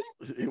 right? Wasn't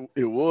it?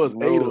 It was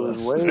 8 of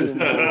us.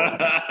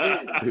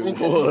 It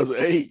was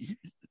 8.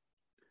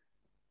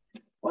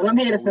 Well, I'm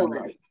here to fill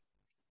in.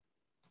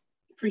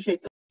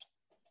 Appreciate that.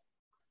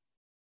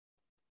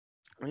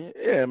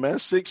 Yeah, man,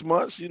 6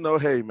 months.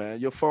 Hey, man,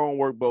 your phone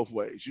work both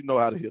ways. You know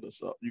how to hit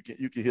us up. You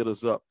can hit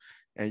us up,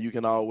 and you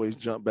can always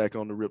jump back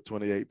on the Rip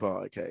 28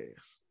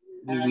 podcast.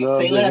 We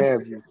love to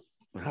have you.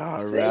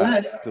 All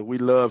right, so we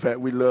love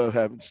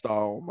having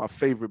Star on, my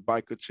favorite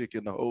biker chick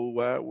in the whole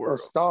wide world.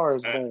 A Star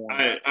is born.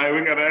 Hey,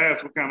 we gotta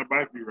ask what kind of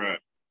bike you ride.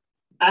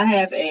 I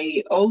have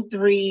a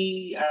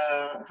 03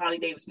 Harley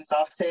Davidson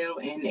Softail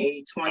and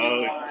a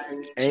 21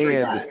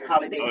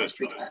 Harley Davidson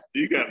Street Glide.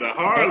 You got the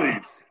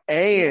Harleys.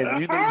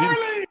 And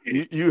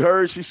you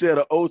heard she said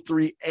a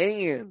 03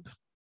 and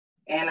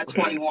a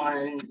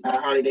 21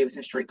 Harley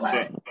Davidson Street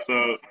Glide.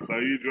 So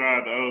you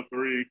drive the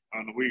 03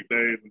 on the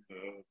weekdays and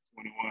the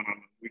 21 on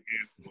the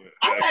weekends?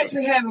 I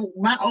actually haven't.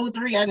 My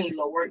 03, I need a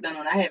little work done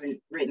on. I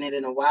haven't ridden it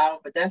in a while,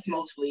 but that's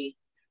mostly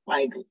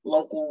like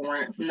local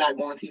run from not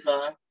going too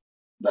far.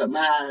 But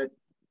my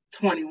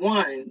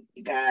 21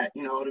 got,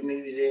 all the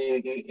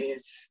music.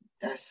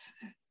 That's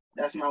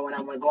my one.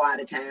 I want to go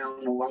out of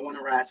town or I want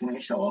to ride somewhere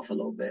and show off a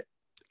little bit.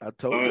 I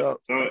told you.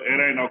 So it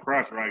ain't no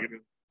cross right.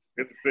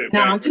 It's a step.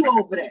 No, I'm too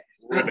old for that.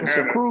 It's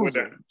a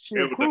cruiser.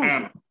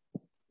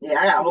 Yeah,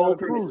 I got a whole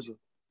cruiser.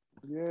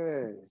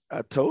 Yeah.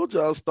 I told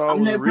y'all Star I'm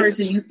was that rich.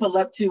 person you pull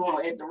up to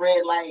at the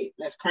red light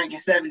that's cranking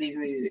 70s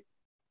music.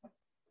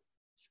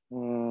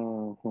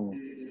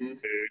 Mm-hmm.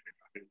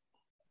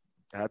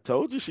 I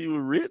told you she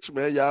was rich,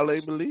 man. Y'all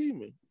ain't believe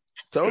me.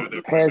 Told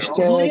you.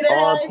 Hashtag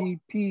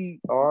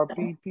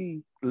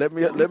RPP. Let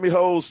me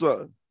hold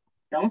something.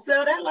 Don't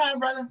sell that line,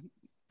 brother.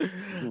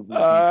 All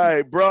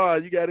right,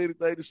 Bron, you got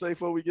anything to say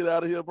before we get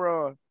out of here,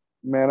 Bron?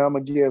 Man, I'm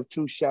going to give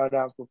 2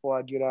 shout-outs before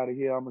I get out of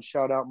here. I'm going to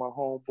shout out my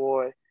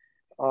homeboy,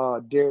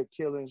 Derek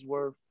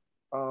Killingsworth,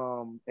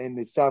 and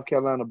the South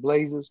Carolina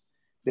Blazers.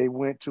 They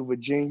went to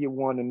Virginia,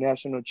 won the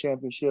national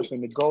championship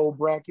in the gold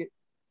bracket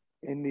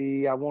in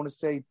the, I want to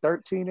say,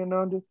 13 and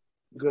under.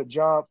 Good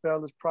job,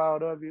 fellas.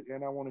 Proud of you.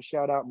 And I want to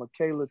shout out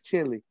Michaela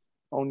Tilley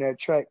on that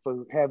track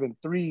for having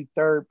 3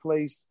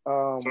 third-place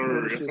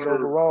finishes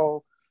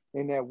overall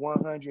in that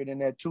 100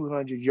 and that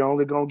 200. You're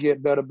only going to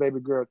get better, baby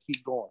girl.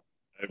 Keep going.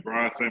 Hey,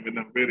 Brian sent me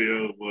them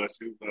videos, boy.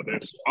 She was out there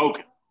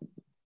smoking.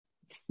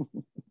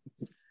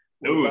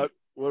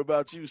 What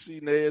about you, C.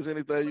 Nez?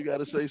 Anything you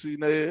got to say, C.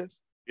 Nez?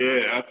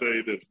 Yeah, I'll tell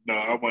you this. No,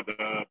 I went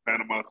to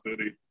Panama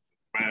City,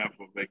 man,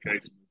 for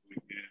vacation this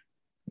weekend.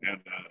 And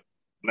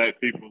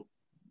black people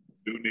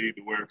do need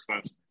to wear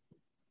sunscreen.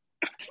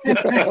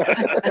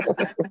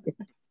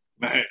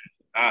 Man,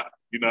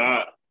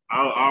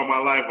 all my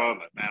life, I was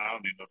like, man, I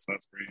don't need no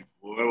sunscreen.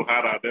 Well, it was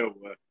hot out there,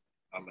 but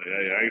I'm like,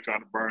 hey, I ain't trying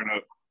to burn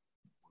up.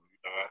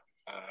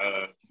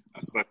 I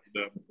sucked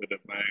it up and put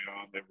that thing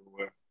on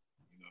everywhere.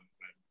 You know what I'm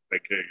saying?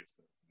 Take care of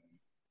yourself, man.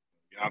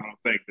 Y'all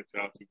don't think that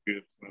y'all too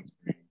good for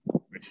sunscreen.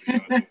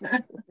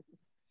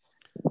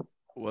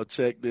 Well,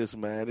 check this,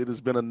 man. It has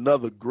been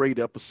another great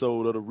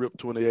episode of the Rip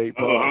 28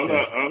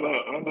 podcast.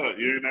 Hold up.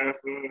 You ain't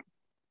asked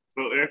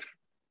so extra.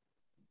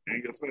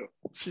 Ain't yourself.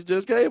 She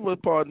just gave her a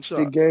parting shot.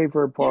 She gave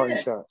her a parting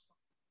shot.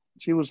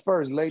 She was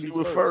first. Ladies She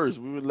was first.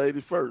 We were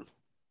ladies first.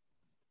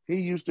 He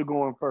used to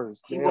go in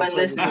first. He wasn't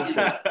listening to me.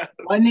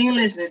 Wasn't even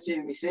listening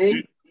to me,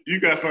 see?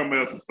 You got something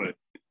else to say.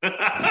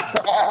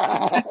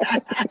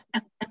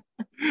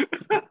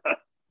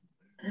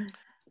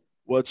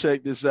 Well,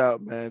 check this out,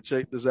 man.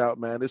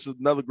 This is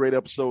another great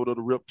episode of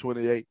the Rip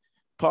 28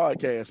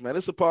 podcast, man.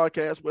 It's a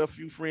podcast where a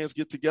few friends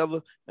get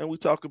together and we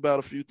talk about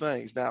a few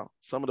things. Now,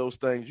 some of those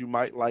things you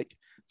might like,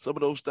 some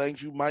of those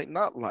things you might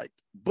not like,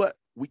 but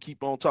we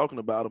keep on talking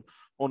about them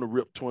on the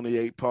Rip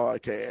 28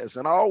 podcast.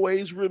 And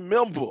always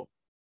remember,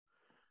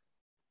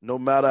 no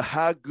matter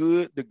how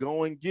good the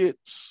going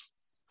gets,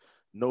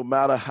 no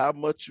matter how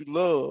much you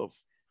love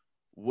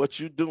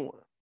what you're doing,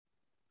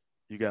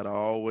 you got to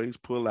always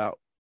pull out.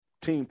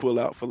 Team pull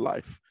out for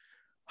life.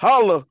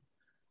 Holla.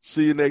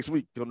 See you next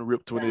week on the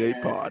Rip 28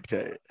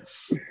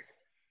 podcast.